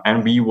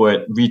 And we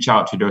would reach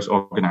out to those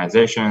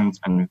organizations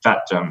and vet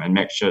them and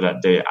make sure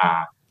that they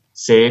are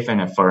safe and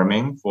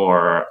affirming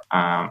for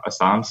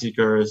asylum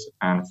seekers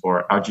and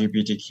for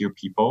LGBTQ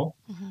people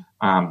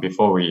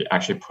before we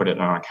actually put it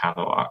on our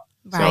catalog.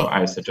 Right. So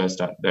I suggest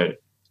that they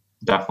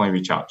definitely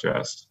reach out to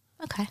us.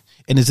 Okay.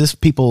 And is this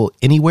people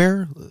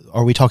anywhere?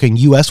 Are we talking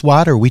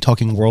U.S.-wide or are we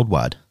talking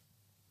worldwide?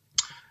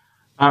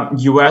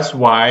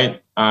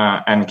 U.S.-wide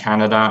and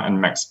Canada and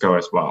Mexico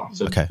as well.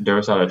 So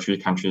those are the 3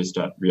 countries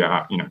that we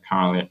are,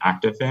 currently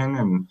active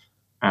in,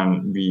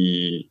 and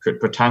we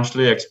could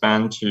potentially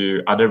expand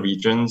to other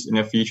regions in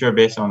the future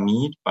based on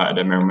need. But at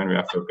the moment, we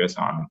are focused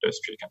on those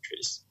 3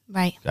 countries.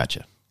 Right.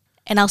 Gotcha.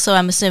 And also,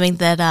 I'm assuming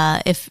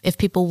that if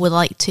people would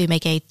like to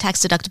make a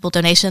tax-deductible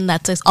donation,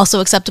 that's also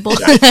acceptable.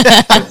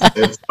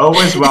 It's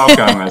always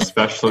welcome,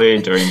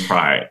 especially during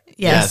Pride.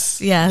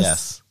 Yes.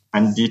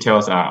 And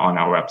details are on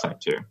our website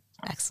too.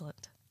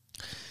 Excellent.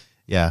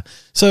 Yeah.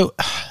 So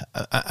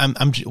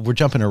we're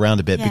jumping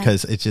around a bit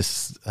because it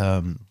just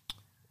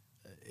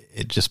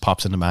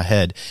pops into my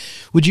head.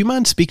 Would you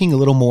mind speaking a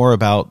little more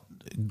about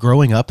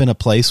growing up in a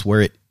place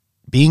where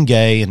being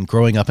gay and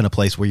growing up in a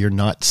place where you're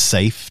not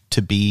safe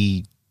to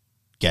be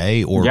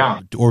gay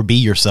or be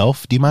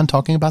yourself? Do you mind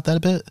talking about that a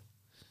bit?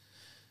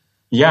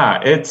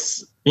 Yeah,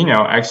 it's,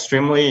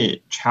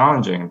 extremely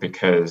challenging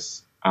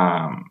because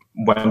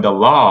when the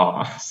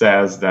law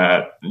says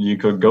that you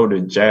could go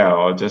to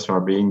jail just for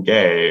being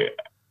gay,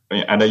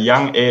 at a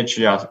young age,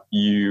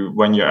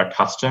 when you're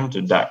accustomed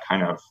to that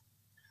kind of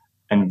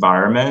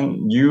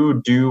environment,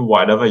 you do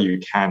whatever you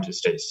can to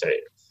stay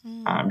safe.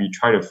 You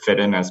try to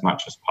fit in as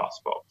much as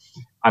possible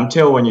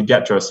until when you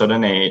get to a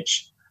certain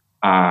age,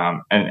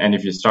 and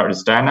if you start to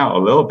stand out a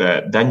little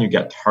bit, then you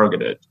get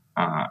targeted.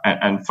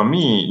 And for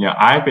me,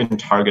 I've been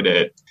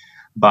targeted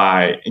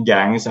by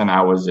gangs, and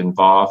I was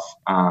involved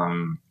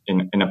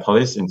in a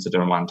police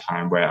incident one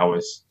time where I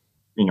was,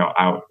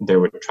 they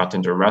would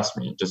threaten to arrest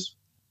me just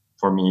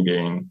for me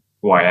being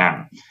who I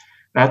am.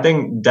 And I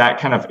think that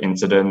kind of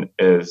incident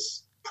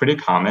is pretty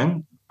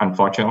common,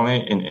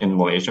 unfortunately, in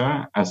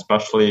Malaysia,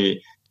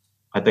 especially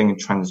I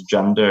think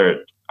transgendered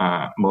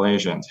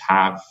Malaysians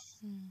have,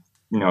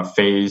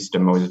 faced the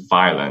most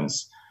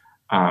violence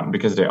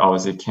because they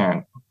obviously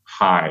can't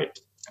hide,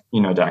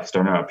 the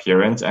external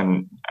appearance,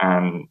 and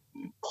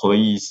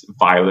police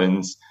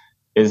violence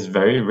is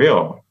very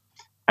real,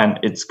 and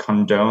it's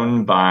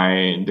condoned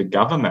by the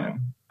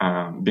government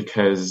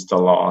because the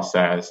law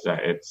says that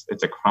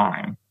it's a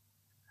crime.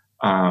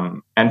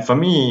 And for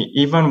me,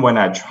 even when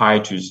I try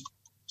to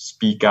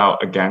speak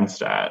out against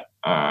that,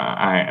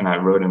 I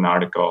wrote an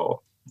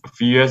article a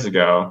few years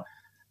ago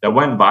that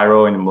went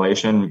viral in the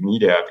Malaysian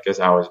media because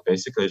I was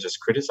basically just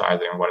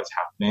criticizing what is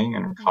happening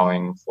and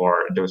calling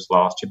for those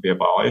laws to be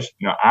abolished.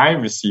 I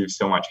received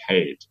so much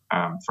hate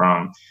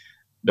from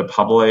the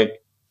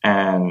public,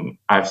 and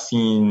I've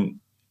seen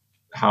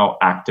how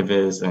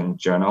activists and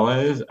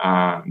journalists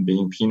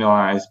being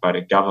penalized by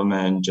the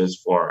government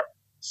just for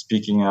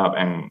speaking up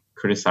and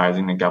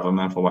criticizing the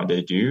government for what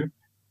they do.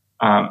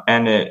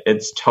 And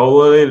it's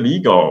totally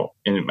legal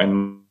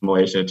in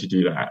Malaysia to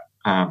do that,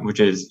 which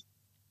is,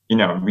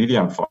 really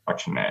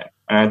unfortunate.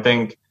 And I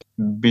think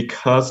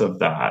because of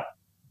that,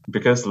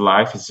 because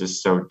life is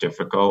just so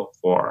difficult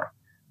for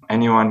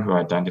anyone who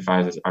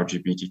identifies as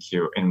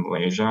LGBTQ in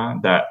Malaysia,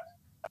 that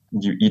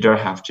you either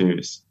have to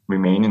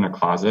remain in a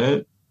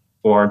closet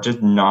or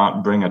just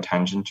not bring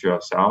attention to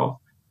yourself.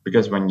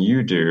 Because when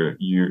you do,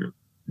 you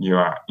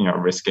are,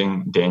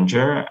 risking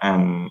danger,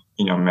 and,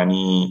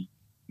 many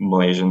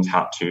Malaysians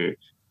have to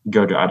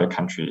go to other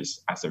countries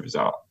as a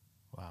result.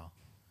 Wow.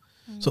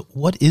 So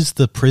what is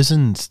the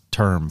prison's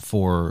term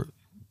for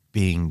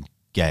being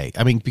gay?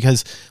 I mean,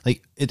 because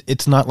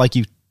it's not like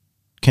you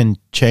can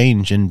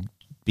change and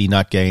be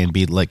not gay and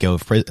be let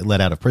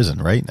out of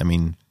prison, right? I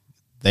mean,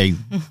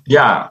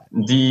 Yeah,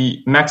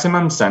 the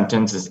maximum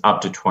sentence is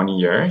up to 20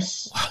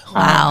 years.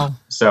 Wow.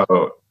 So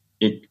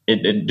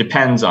it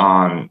depends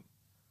on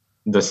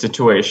the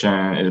situation.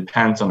 It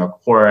depends on the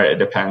court. It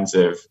depends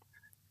if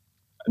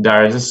there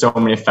are just so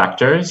many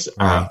factors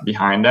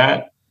behind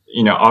that.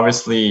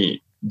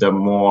 Obviously, the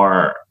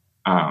more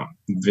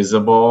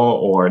visible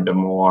or the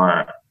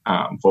more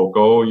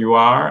vocal you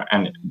are,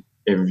 and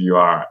if you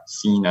are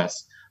seen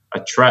as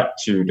a threat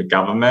to the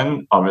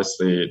government,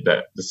 obviously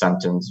the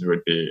sentence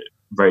would be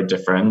very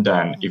different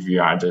than if you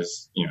are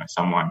just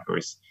someone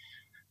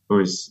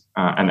who's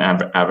an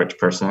average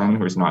person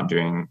who's not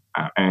doing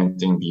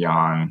anything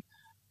beyond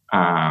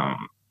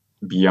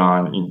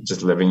beyond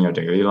just living your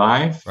daily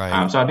life.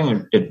 Right. So I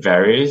think it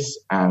varies,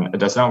 and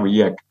there's not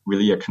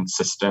really a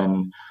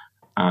consistent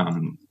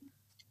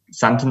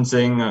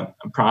sentencing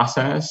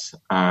process.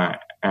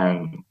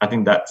 And I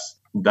think that's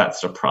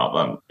the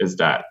problem, is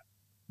that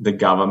the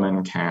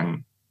government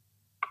can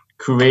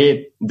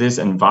create this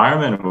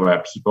environment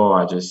where people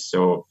are just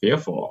so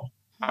fearful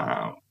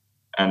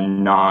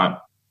and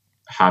not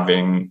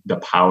having the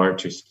power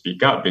to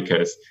speak up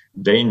because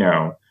they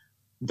know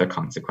the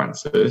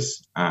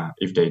consequences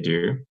if they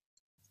do.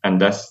 And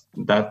that's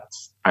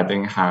I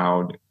think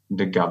how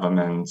the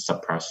government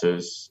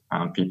suppresses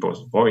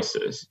people's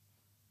voices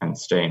and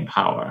stay in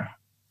power.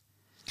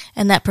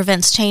 And that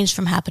prevents change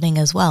from happening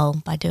as well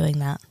by doing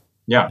that.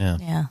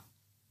 Yeah.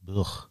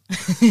 Ugh.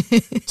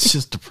 It's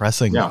just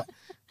depressing. Yeah.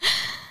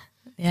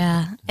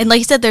 And like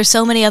you said, there's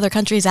so many other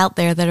countries out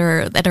there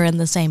that are in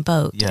the same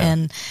boat.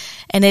 Yeah.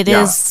 And it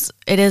is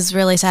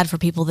really sad for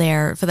people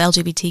there, for the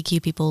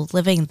LGBTQ people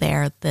living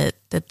there,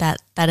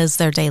 that is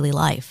their daily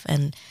life.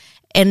 And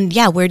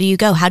yeah, where do you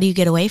go? How do you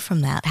get away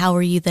from that? How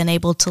are you then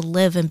able to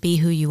live and be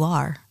who you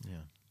are?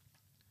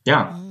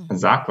 Yeah,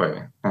 exactly.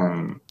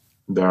 And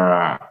there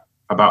are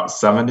about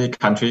 70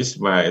 countries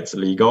where it's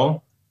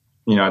legal.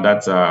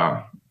 That's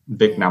a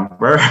big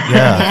number.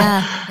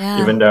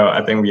 Yeah. Even though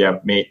I think we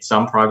have made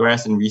some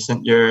progress in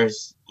recent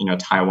years,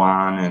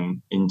 Taiwan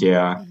and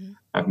India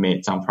have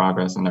made some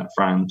progress on that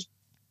front.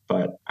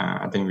 But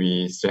I think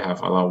we still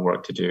have a lot of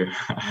work to do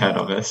ahead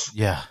of us.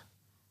 Yeah.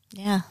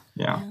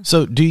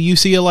 So do you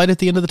see a light at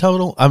the end of the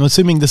tunnel? I'm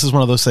assuming this is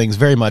one of those things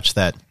very much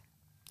that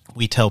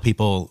we tell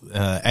people,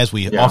 as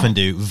we often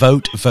do,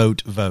 vote.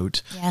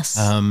 Yes.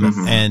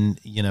 And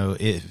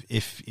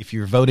if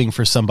you're voting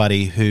for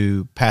somebody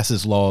who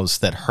passes laws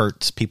that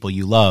hurts people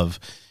you love,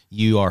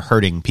 you are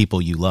hurting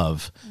people you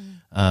love.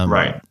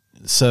 Right.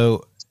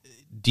 So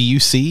do you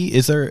see,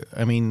 is there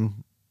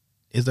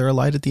a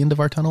light at the end of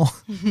our tunnel?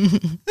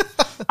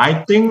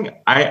 I think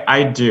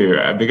I do,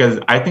 because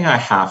I think I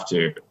have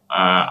to.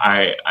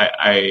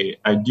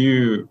 I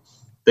do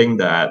think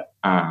that,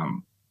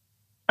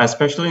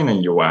 especially in the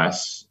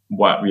U.S.,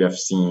 what we have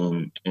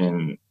seen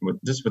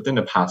within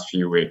the past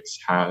few weeks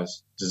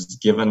has just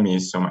given me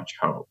so much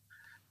hope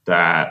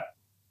that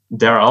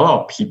there are a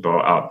lot of people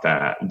out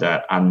there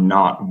that are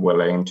not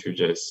willing to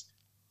just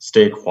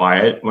stay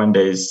quiet when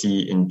they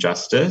see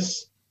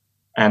injustice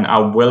and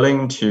are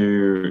willing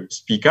to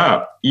speak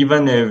up,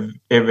 even if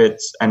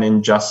it's an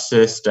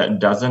injustice that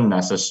doesn't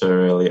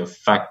necessarily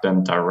affect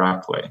them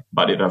directly,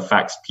 but it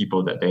affects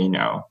people that they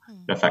know.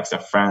 It affects their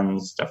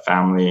friends, their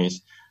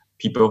families,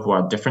 people who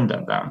are different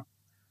than them,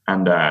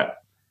 and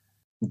that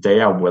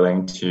they are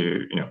willing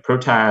to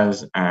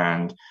protest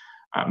and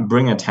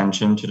bring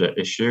attention to the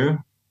issue.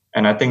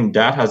 And I think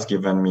that has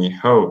given me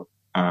hope.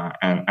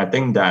 And I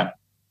think that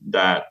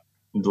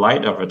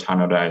light of a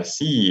tunnel that I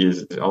see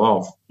is a lot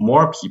of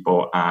more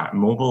people are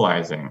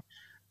mobilizing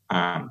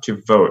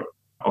to vote,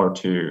 or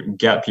to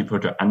get people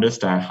to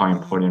understand how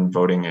important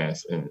voting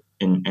is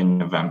in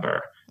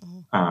November.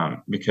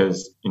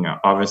 Because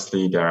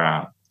obviously there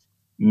are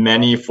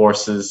many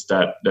forces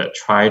that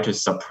try to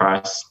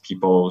suppress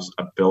people's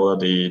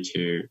ability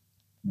to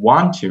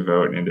want to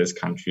vote in this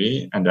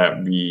country, and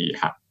that we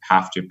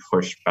have to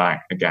push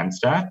back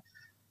against that.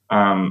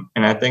 And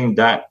I think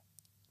that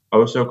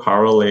also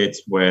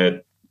correlates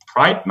with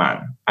Pride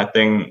Month. I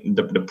think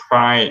the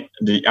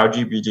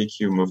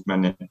LGBTQ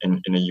movement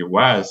in the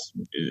US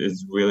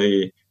is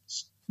really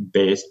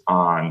based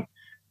on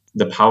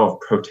the power of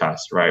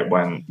protest, right?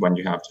 When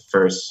you have the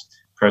first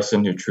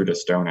person who threw the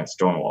stone at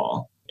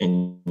Stonewall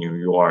in New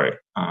York,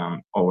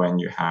 or when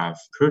you have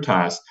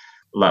protests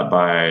led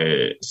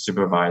by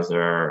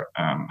Supervisor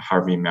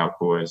Harvey Milk,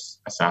 who was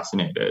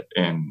assassinated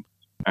in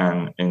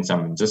San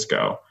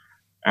Francisco.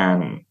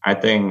 And I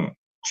think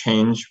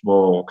change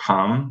will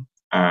come,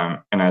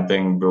 and I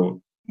think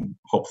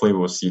hopefully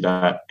we'll see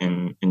that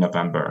in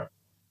November.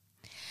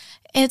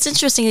 And it's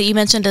interesting that you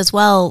mentioned as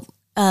well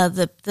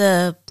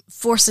the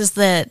forces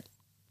that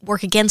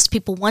work against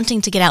people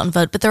wanting to get out and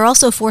vote, but there are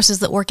also forces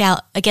that work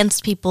out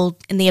against people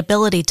in the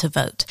ability to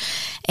vote.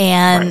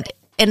 And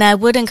I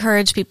would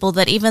encourage people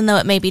that even though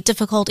it may be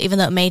difficult, even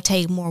though it may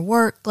take more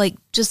work, like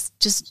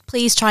just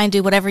please try and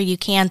do whatever you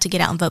can to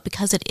get out and vote,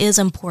 because it is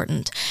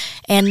important.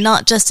 And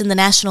not just in the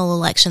national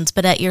elections,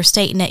 but at your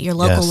state and at your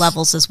local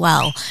levels as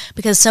well.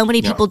 Because so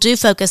many people do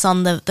focus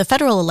on the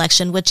federal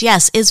election, which,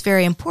 yes, is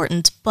very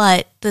important,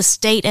 but the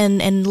state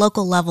and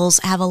local levels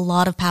have a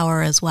lot of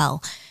power as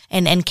well.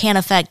 And can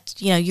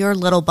affect, your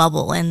little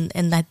bubble.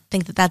 And I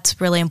think that that's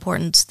really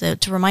important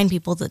to remind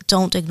people that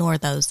don't ignore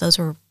those. Those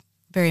are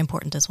very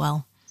important as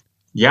well.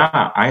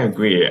 Yeah, I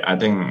agree. I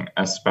think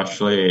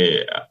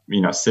especially,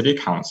 city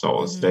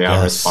councils, they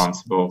are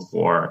responsible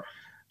for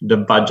the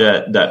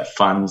budget that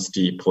funds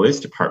the police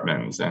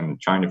departments and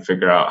trying to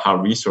figure out how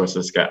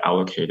resources get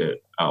allocated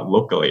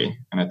locally.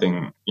 And I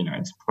think,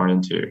 it's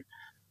important to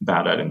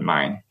bear that in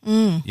mind.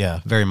 Yeah,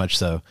 very much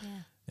so.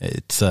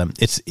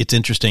 It's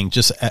interesting.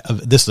 Just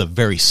this is a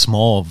very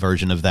small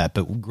version of that,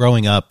 but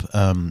growing up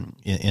in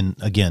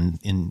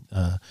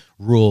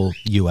rural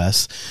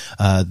U.S.,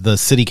 the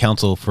city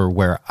council for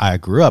where I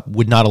grew up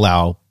would not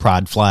allow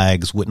pride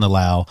flags, wouldn't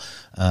allow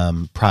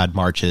pride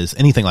marches,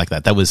 anything like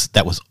that. That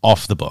was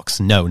off the books.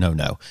 No.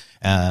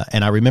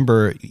 And I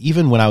remember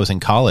even when I was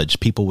in college,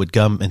 people would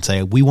come and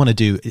say, we want to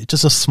do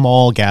just a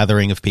small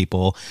gathering of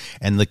people,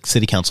 and the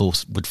city council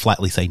would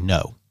flatly say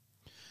no.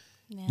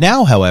 Yeah.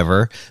 Now,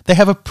 however, they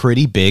have a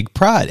pretty big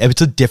pride.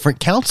 It's a different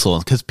council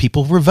because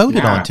people were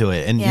voted onto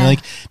it. And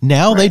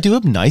now they do a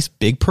nice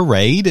big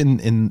parade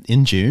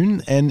in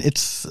June, and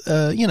it's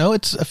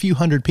it's a few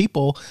hundred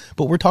people,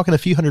 but we're talking a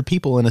few hundred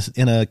people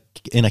in a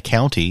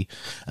county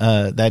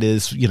that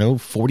is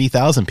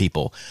 40,000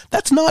 people.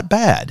 That's not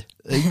bad,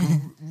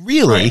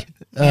 really.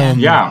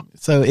 Right.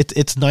 So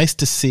it's nice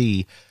to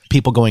see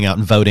people going out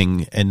and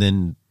voting, and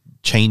then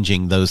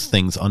changing those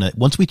things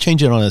once we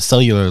change it on a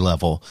cellular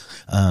level,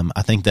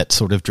 I think that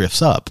sort of drifts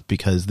up,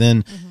 because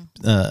then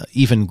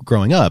even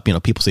growing up,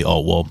 people say, oh,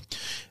 well,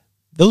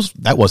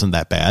 that wasn't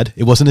that bad.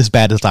 It wasn't as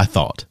bad as I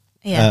thought.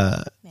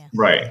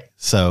 Right.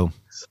 So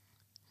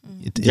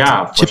it's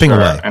chipping sure.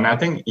 away. And I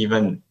think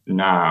even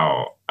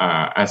now,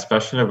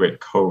 especially with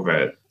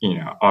COVID,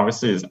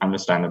 obviously it's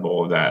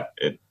understandable that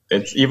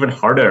it's even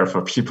harder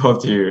for people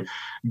to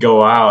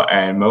go out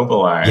and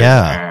mobilize.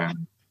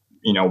 And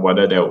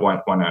whether they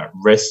want to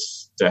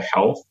risk their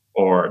health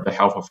or the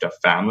health of their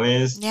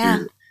families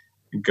to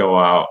go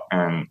out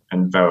and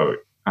vote.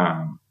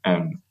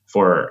 And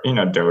for,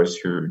 those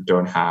who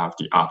don't have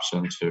the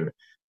option to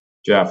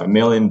have a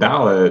mail-in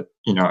ballot,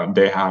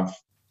 they have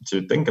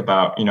to think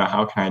about,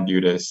 how can I do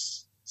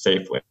this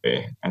safely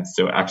and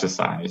still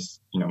exercise,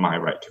 my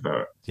right to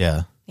vote.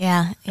 Yeah.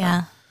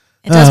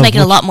 It does make it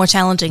a lot more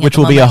challenging. Which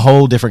will be a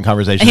whole different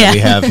conversation that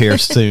we have here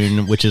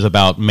soon, which is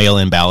about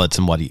mail-in ballots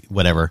and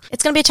whatever.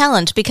 It's going to be a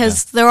challenge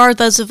because there are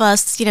those of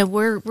us,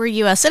 we're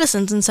U.S.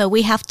 citizens, and so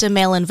we have to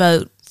mail in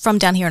vote from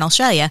down here in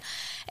Australia.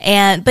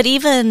 But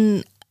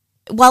even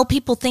while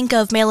people think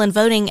of mail-in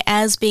voting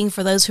as being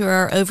for those who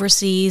are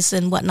overseas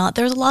and whatnot,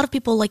 there's a lot of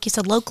people, like you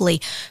said,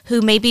 locally,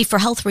 who maybe for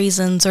health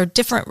reasons or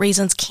different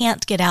reasons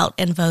can't get out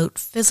and vote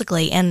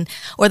physically,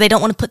 or they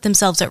don't want to put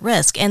themselves at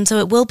risk. And so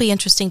it will be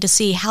interesting to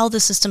see how the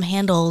system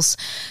handles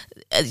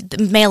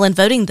mail-in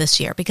voting this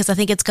year, because I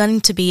think it's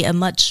going to be a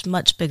much,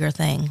 much bigger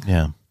thing.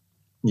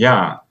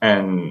 Yeah.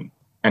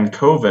 And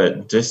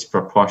COVID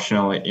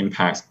disproportionately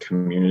impacts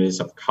communities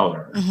of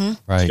color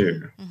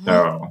too.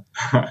 So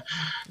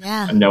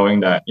knowing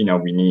that,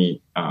 we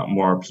need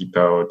more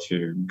people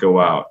to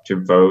go out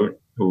to vote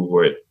who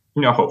would,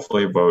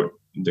 hopefully vote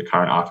the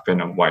current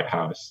occupant of White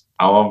House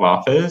out of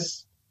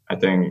office, I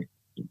think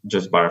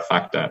just by the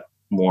fact that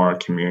more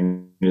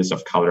communities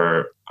of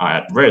color are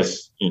at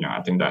risk,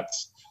 I think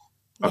that's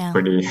a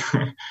pretty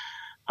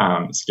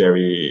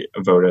scary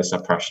voter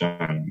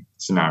suppression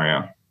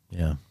scenario.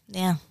 Yeah.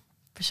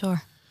 For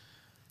sure.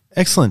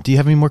 Excellent. Do you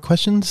have any more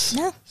questions?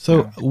 No.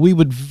 So we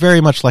would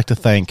very much like to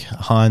thank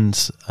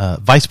Hans,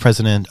 Vice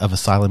President of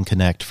Asylum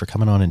Connect, for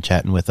coming on and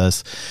chatting with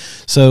us.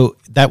 So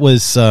that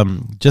was,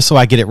 just so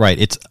I get it right,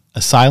 it's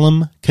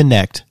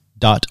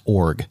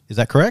asylumconnect.org. Is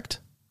that correct?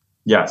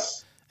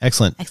 Yes.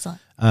 Excellent.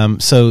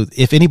 So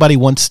if anybody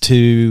wants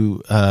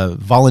to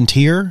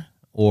volunteer,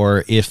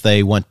 or if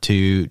they want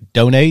to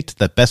donate,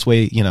 the best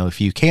way, if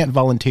you can't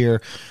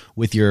volunteer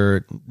with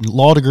your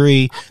law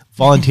degree,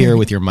 volunteer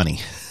with your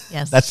money.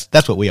 Yes.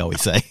 That's what we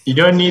always say. You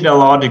don't need a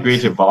law degree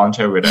to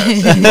volunteer with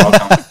us. You're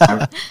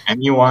welcome.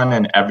 Anyone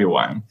and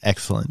everyone.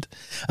 Excellent.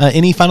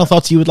 Any final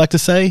thoughts you would like to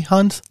say,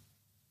 Hans?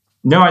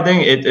 No, I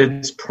think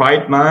it's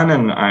Pride Month,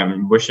 and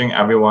I'm wishing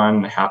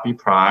everyone happy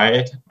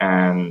Pride.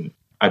 And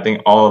I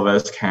think all of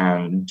us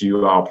can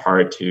do our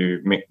part to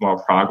make more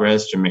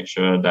progress, to make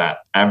sure that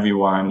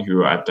everyone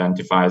who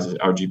identifies as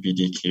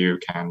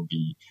LGBTQ can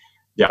be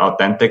their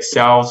authentic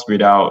selves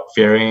without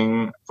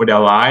fearing for their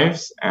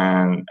lives,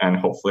 and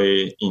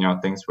hopefully,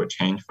 things will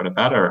change for the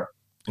better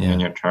in the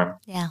near term.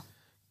 Yeah.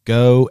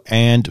 Go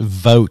and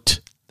vote.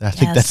 I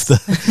think that's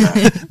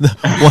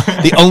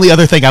the only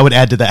other thing I would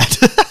add to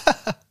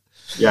that.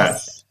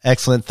 Yes.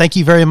 Excellent. Thank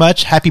you very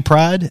much. Happy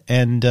Pride,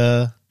 and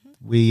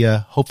we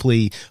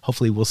hopefully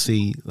we'll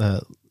see.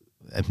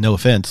 No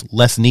offense,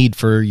 less need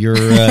for your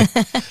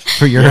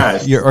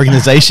your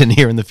organization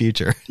here in the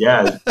future.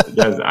 Yes,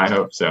 I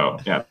hope so.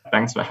 Yeah,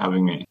 thanks for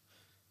having me.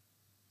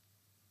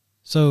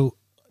 So,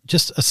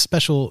 just a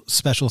special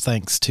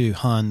thanks to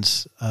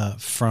Hans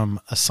from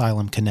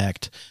Asylum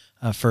Connect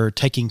for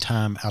taking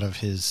time out of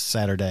his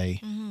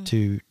Saturday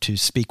to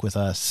speak with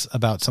us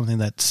about something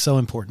that's so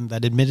important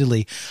that,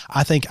 admittedly,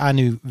 I think I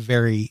knew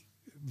very,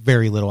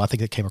 very little. I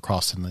think it came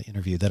across in the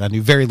interview that I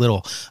knew very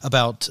little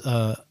about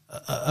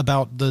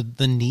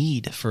the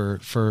need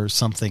for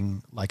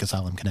something like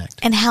Asylum Connect,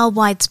 and how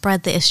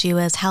widespread the issue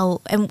is.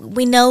 And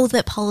we know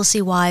that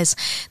policy-wise,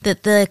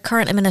 that the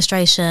current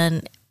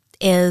administration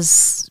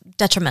is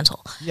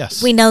detrimental.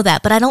 Yes, we know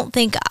that, but I don't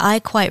think I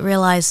quite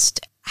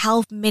realized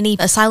how many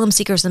asylum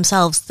seekers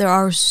themselves. There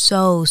are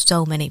so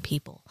many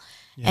people,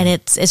 And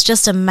it's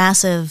just a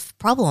massive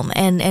problem.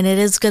 And it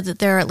is good that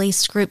there are at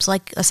least groups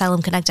like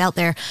Asylum Connect out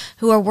there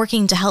who are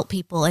working to help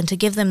people and to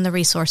give them the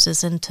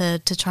resources and to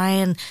try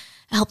and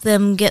help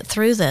them get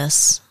through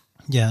this.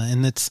 Yeah,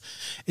 and it's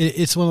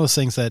one of those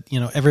things that,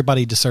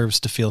 everybody deserves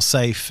to feel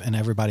safe, and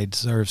everybody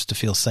deserves to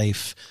feel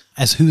safe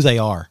as who they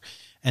are.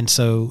 And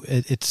so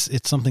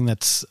it's something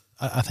that's,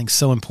 I think,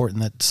 so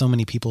important that so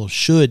many people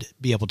should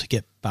be able to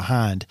get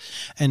behind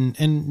and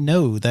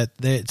know that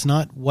it's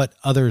not what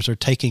others are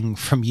taking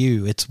from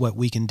you. It's what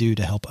we can do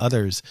to help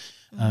others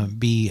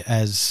be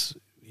as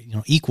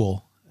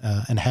equal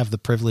and have the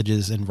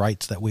privileges and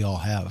rights that we all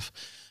have.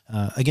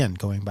 Again,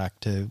 going back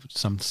to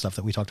some stuff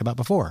that we talked about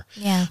before.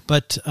 Yeah.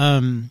 But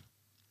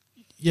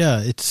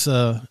it's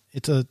an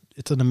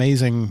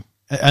amazing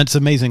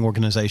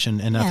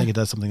organization, and I think it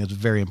does something that's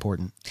very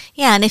important.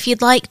 Yeah, and if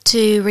you'd like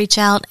to reach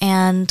out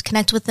and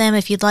connect with them,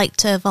 if you'd like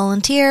to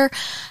volunteer,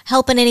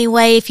 help in any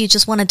way, if you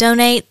just want to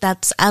donate,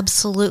 that's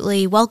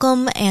absolutely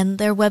welcome. And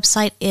their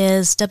website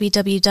is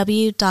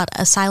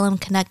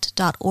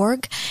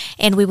www.asylumconnect.org,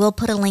 and we will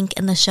put a link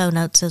in the show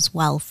notes as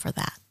well for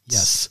that.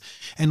 Yes.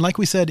 And like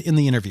we said in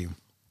the interview,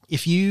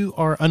 if you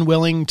are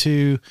unwilling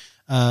to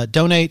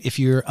donate, if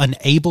you're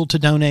unable to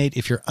donate,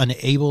 if you're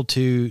unable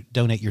to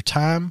donate your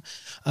time,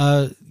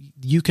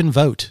 you can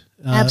vote.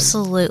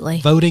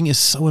 Absolutely. Voting is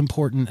so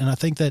important. And I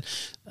think that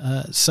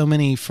so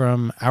many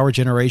from our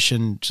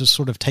generation just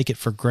sort of take it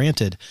for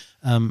granted.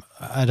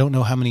 I don't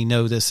know how many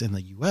know this in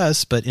the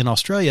U.S., but in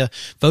Australia,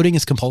 voting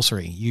is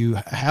compulsory. You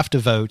have to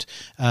vote.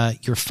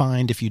 You're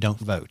fined if you don't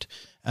vote.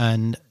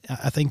 And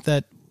I think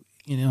that,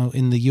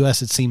 in the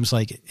U.S., it seems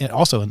like,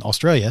 also in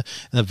Australia,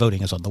 the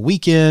voting is on the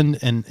weekend.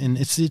 And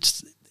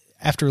it's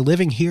after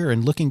living here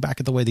and looking back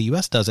at the way the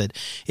U.S. does it,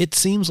 it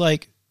seems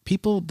like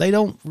people, they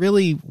don't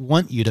really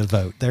want you to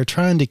vote. They're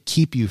trying to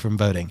keep you from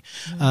voting.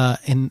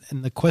 And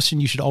the question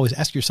you should always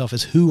ask yourself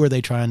is, who are they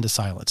trying to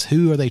silence?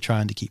 Who are they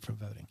trying to keep from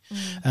voting?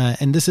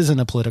 And this isn't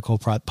a political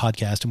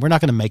podcast, and we're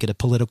not going to make it a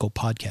political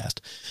podcast,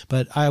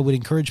 but I would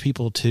encourage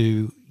people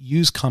to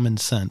use common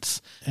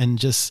sense and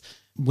just,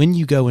 when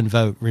you go and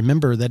vote,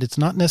 remember that it's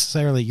not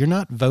necessarily, you're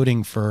not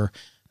voting for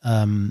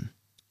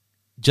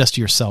just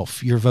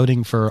yourself. You're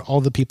voting for all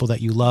the people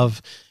that you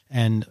love.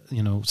 And,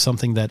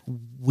 something that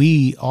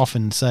we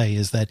often say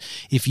is that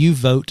if you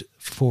vote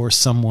for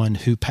someone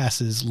who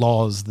passes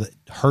laws that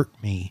hurt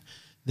me,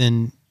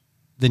 then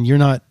you're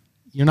not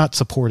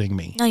supporting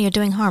me. No, you're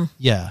doing harm.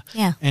 Yeah.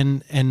 Yeah.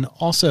 And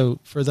also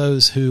for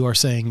those who are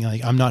saying,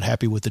 like, I'm not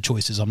happy with the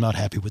choices. I'm not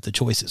happy with the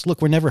choices.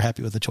 Look, we're never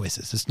happy with the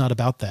choices. It's not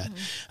about that.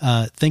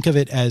 Think of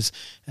it as,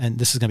 and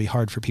this is going to be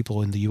hard for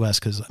people in the U.S.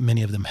 because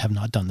many of them have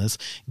not done this,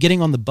 getting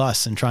on the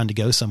bus and trying to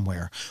go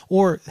somewhere.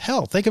 Or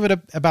hell, think of it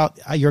about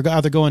you're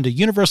either going to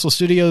Universal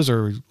Studios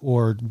or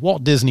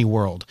Walt Disney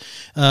World.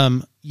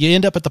 You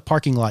end up at the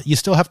parking lot. You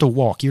still have to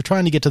walk. You're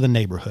trying to get to the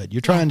neighborhood. You're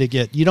trying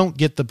to you don't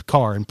get the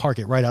car and park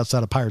it right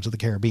outside of Pirates of the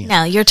Caribbean.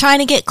 No, you're trying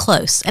to get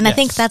close. And I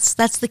think that's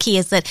the key,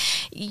 is that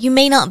you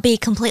may not be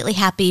completely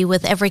happy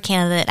with every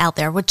candidate out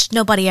there, which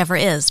nobody ever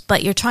is,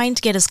 but you're trying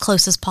to get as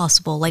close as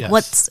possible. Like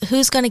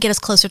who's going to get us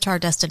closer to our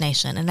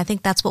destination? And I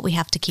think that's what we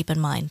have to keep in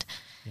mind.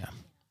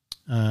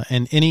 Yeah.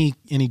 And any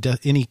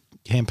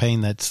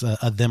campaign that's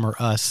a them or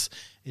us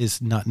is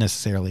not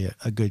necessarily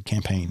a good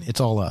campaign. It's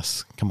all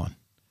us. Come on.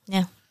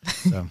 Yeah.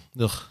 So,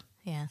 ugh.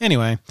 Yeah.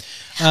 Anyway.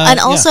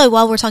 And also,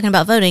 while we're talking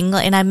about voting,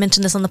 and I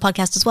mentioned this on the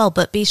podcast as well,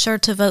 but be sure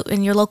to vote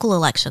in your local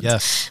elections.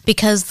 Yes.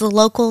 Because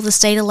the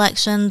state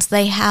elections,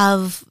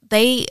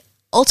 they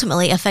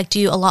ultimately affect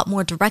you a lot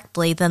more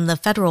directly than the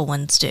federal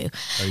ones do.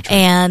 Very true.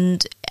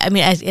 And I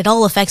mean, it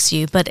all affects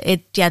you, but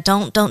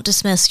don't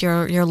dismiss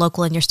your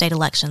local and your state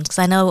elections. Because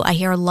I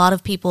hear a lot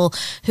of people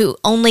who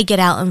only get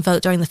out and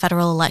vote during the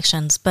federal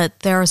elections, but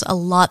there's a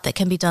lot that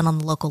can be done on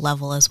the local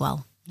level as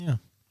well. Yeah.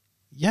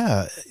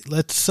 Yeah,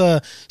 let's.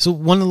 So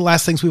one of the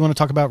last things we want to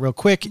talk about real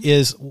quick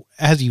is,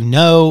 as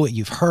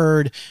you've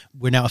heard,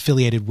 we're now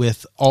affiliated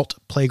with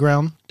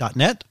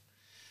altplayground.net.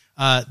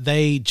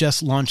 They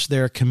just launched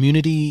their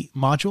community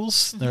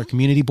modules, their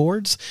community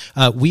boards.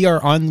 We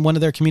are on one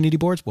of their community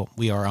boards. Well,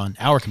 we are on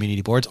our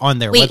community boards on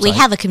their website. We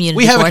have a community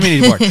board. We have a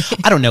community board.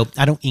 I don't know.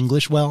 I don't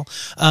English well.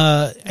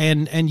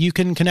 And you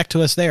can connect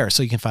to us there.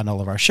 So you can find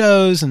all of our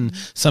shows and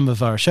some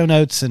of our show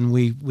notes. And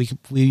we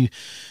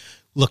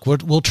look,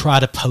 we'll try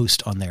to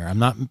post on there.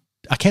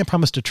 I can't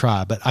promise to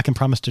try, but I can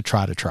promise to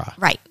try.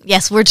 Right.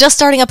 Yes. We're just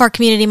starting up our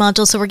community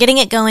module, so we're getting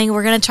it going.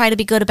 We're going to try to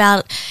be good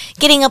about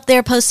getting up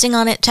there, posting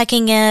on it,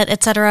 checking it,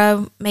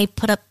 etc. May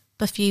put up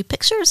a few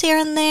pictures here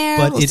and there.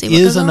 But it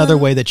is another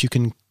way that you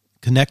can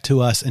connect to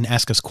us and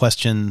ask us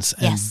questions,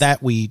 and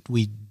that we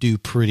do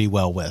pretty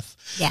well with.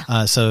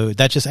 Yeah. So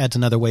that just adds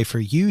another way for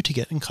you to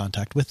get in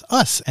contact with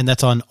us, and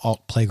that's on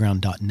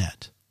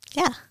altplayground.net.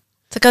 Yeah.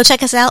 So go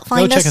check us out.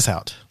 Go check us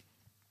out.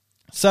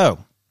 So,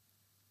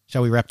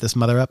 shall we wrap this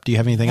mother up? Do you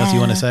have anything else you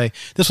want to say?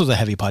 This was a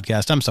heavy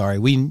podcast. I'm sorry.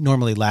 We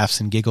normally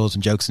laughs and giggles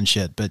and jokes and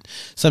shit, but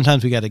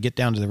sometimes we got to get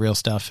down to the real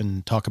stuff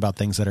and talk about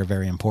things that are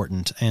very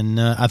important. And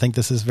I think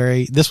this was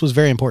very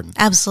important.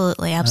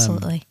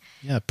 Absolutely.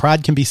 Yeah,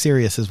 pride can be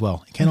serious as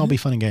well. It can't all be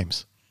fun and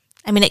games.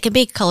 I mean, it can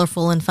be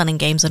colorful and fun and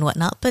games and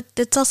whatnot, but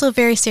it's also a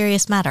very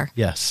serious matter.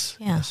 Yes.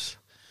 Yeah. Yes.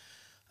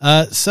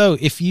 So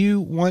if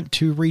you want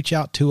to reach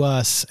out to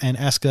us and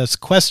ask us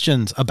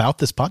questions about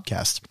this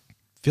podcast,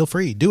 feel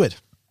free, do it.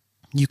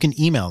 You can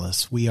email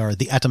us. We are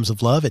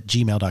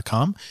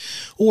theatomsoflove@gmail.com,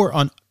 or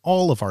on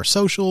all of our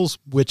socials,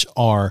 which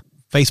are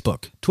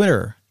Facebook,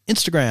 Twitter,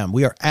 Instagram.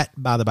 We are at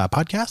By the By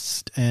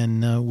Podcast,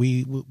 and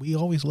we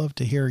always love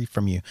to hear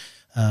from you.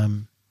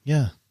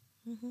 Yeah.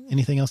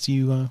 Anything else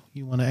you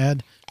want to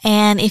add?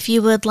 And if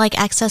you would like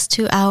access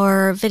to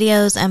our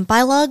videos and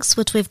bylogs,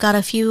 which we've got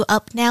a few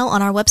up now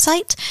on our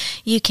website,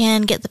 you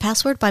can get the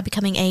password by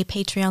becoming a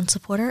Patreon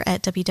supporter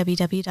at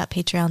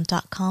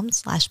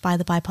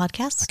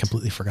www.patreon.com/bythebypodcast. I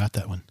completely forgot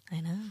that one. I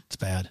know. It's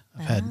bad.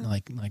 I've had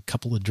like a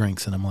couple of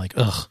drinks and I'm like,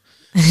 ugh.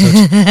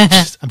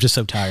 I'm just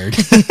so tired.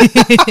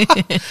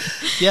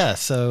 Yeah,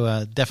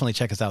 so definitely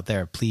check us out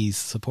there. Please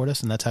support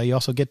us, and that's how you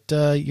also get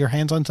your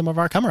hands on some of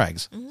our cum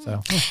rags.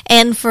 So,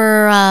 and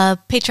for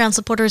Patreon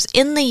supporters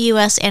in the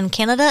U.S. and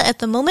Canada at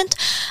the moment,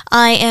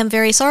 I am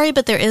very sorry,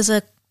 but there is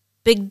a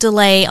big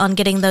delay on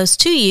getting those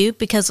to you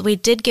because we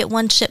did get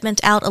one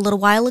shipment out a little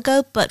while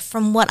ago, but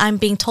from what I'm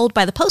being told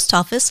by the post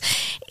office,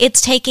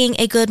 it's taking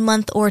a good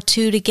month or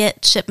two to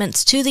get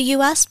shipments to the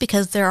U.S.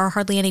 because there are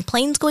hardly any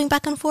planes going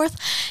back and forth.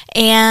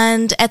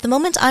 And at the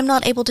moment, I'm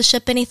not able to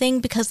ship anything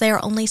because they are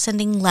only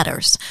sending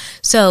letters.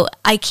 So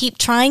I keep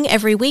trying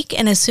every week,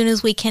 and as soon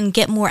as we can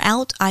get more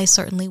out, I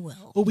certainly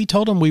will. Well, we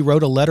told them we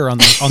wrote a letter on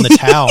the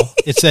towel.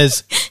 It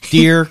says,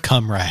 "Dear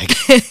cum rag."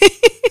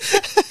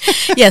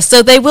 Yes,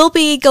 so they will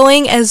be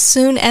going as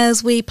soon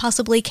as we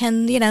possibly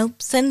can,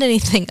 send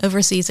anything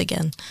overseas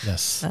again.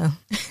 Yes. So,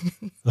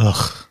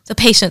 Ugh. So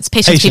patience,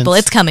 people,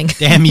 it's coming.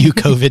 Damn you,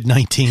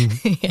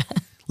 COVID-19. Yeah.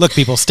 Look,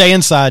 people, stay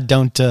inside.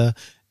 Don't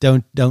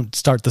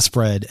start the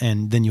spread,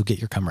 and then you'll get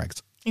your cum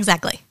rags.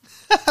 Exactly.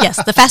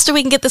 Yes, the faster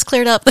we can get this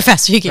cleared up, the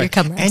faster you get your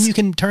cum rags. And you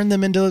can turn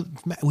them into.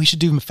 We should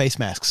do face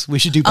masks. We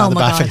should do by the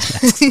by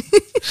face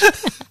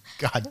masks.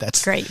 God,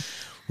 that's great.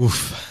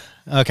 Oof.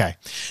 Okay.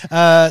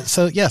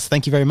 So yes,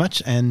 thank you very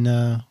much,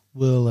 and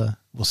we'll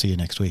see you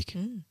next week.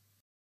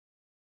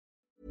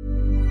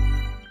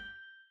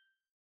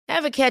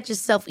 Ever catch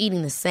yourself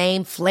eating the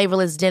same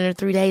flavorless dinner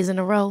 3 days in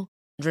a row?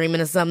 Dreaming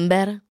of something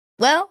better?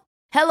 Well,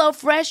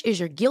 HelloFresh is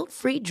your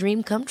guilt-free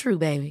dream come true,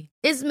 baby.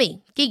 It's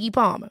me, Keke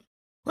Palmer.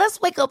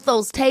 Let's wake up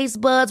those taste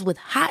buds with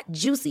hot,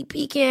 juicy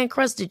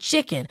pecan-crusted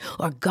chicken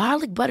or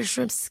garlic butter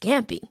shrimp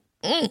scampi.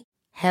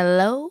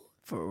 Hello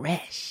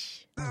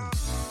Fresh.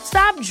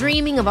 Stop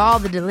dreaming of all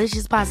the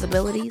delicious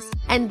possibilities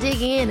and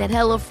dig in at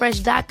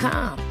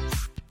HelloFresh.com.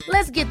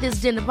 Let's get this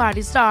dinner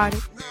party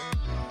started.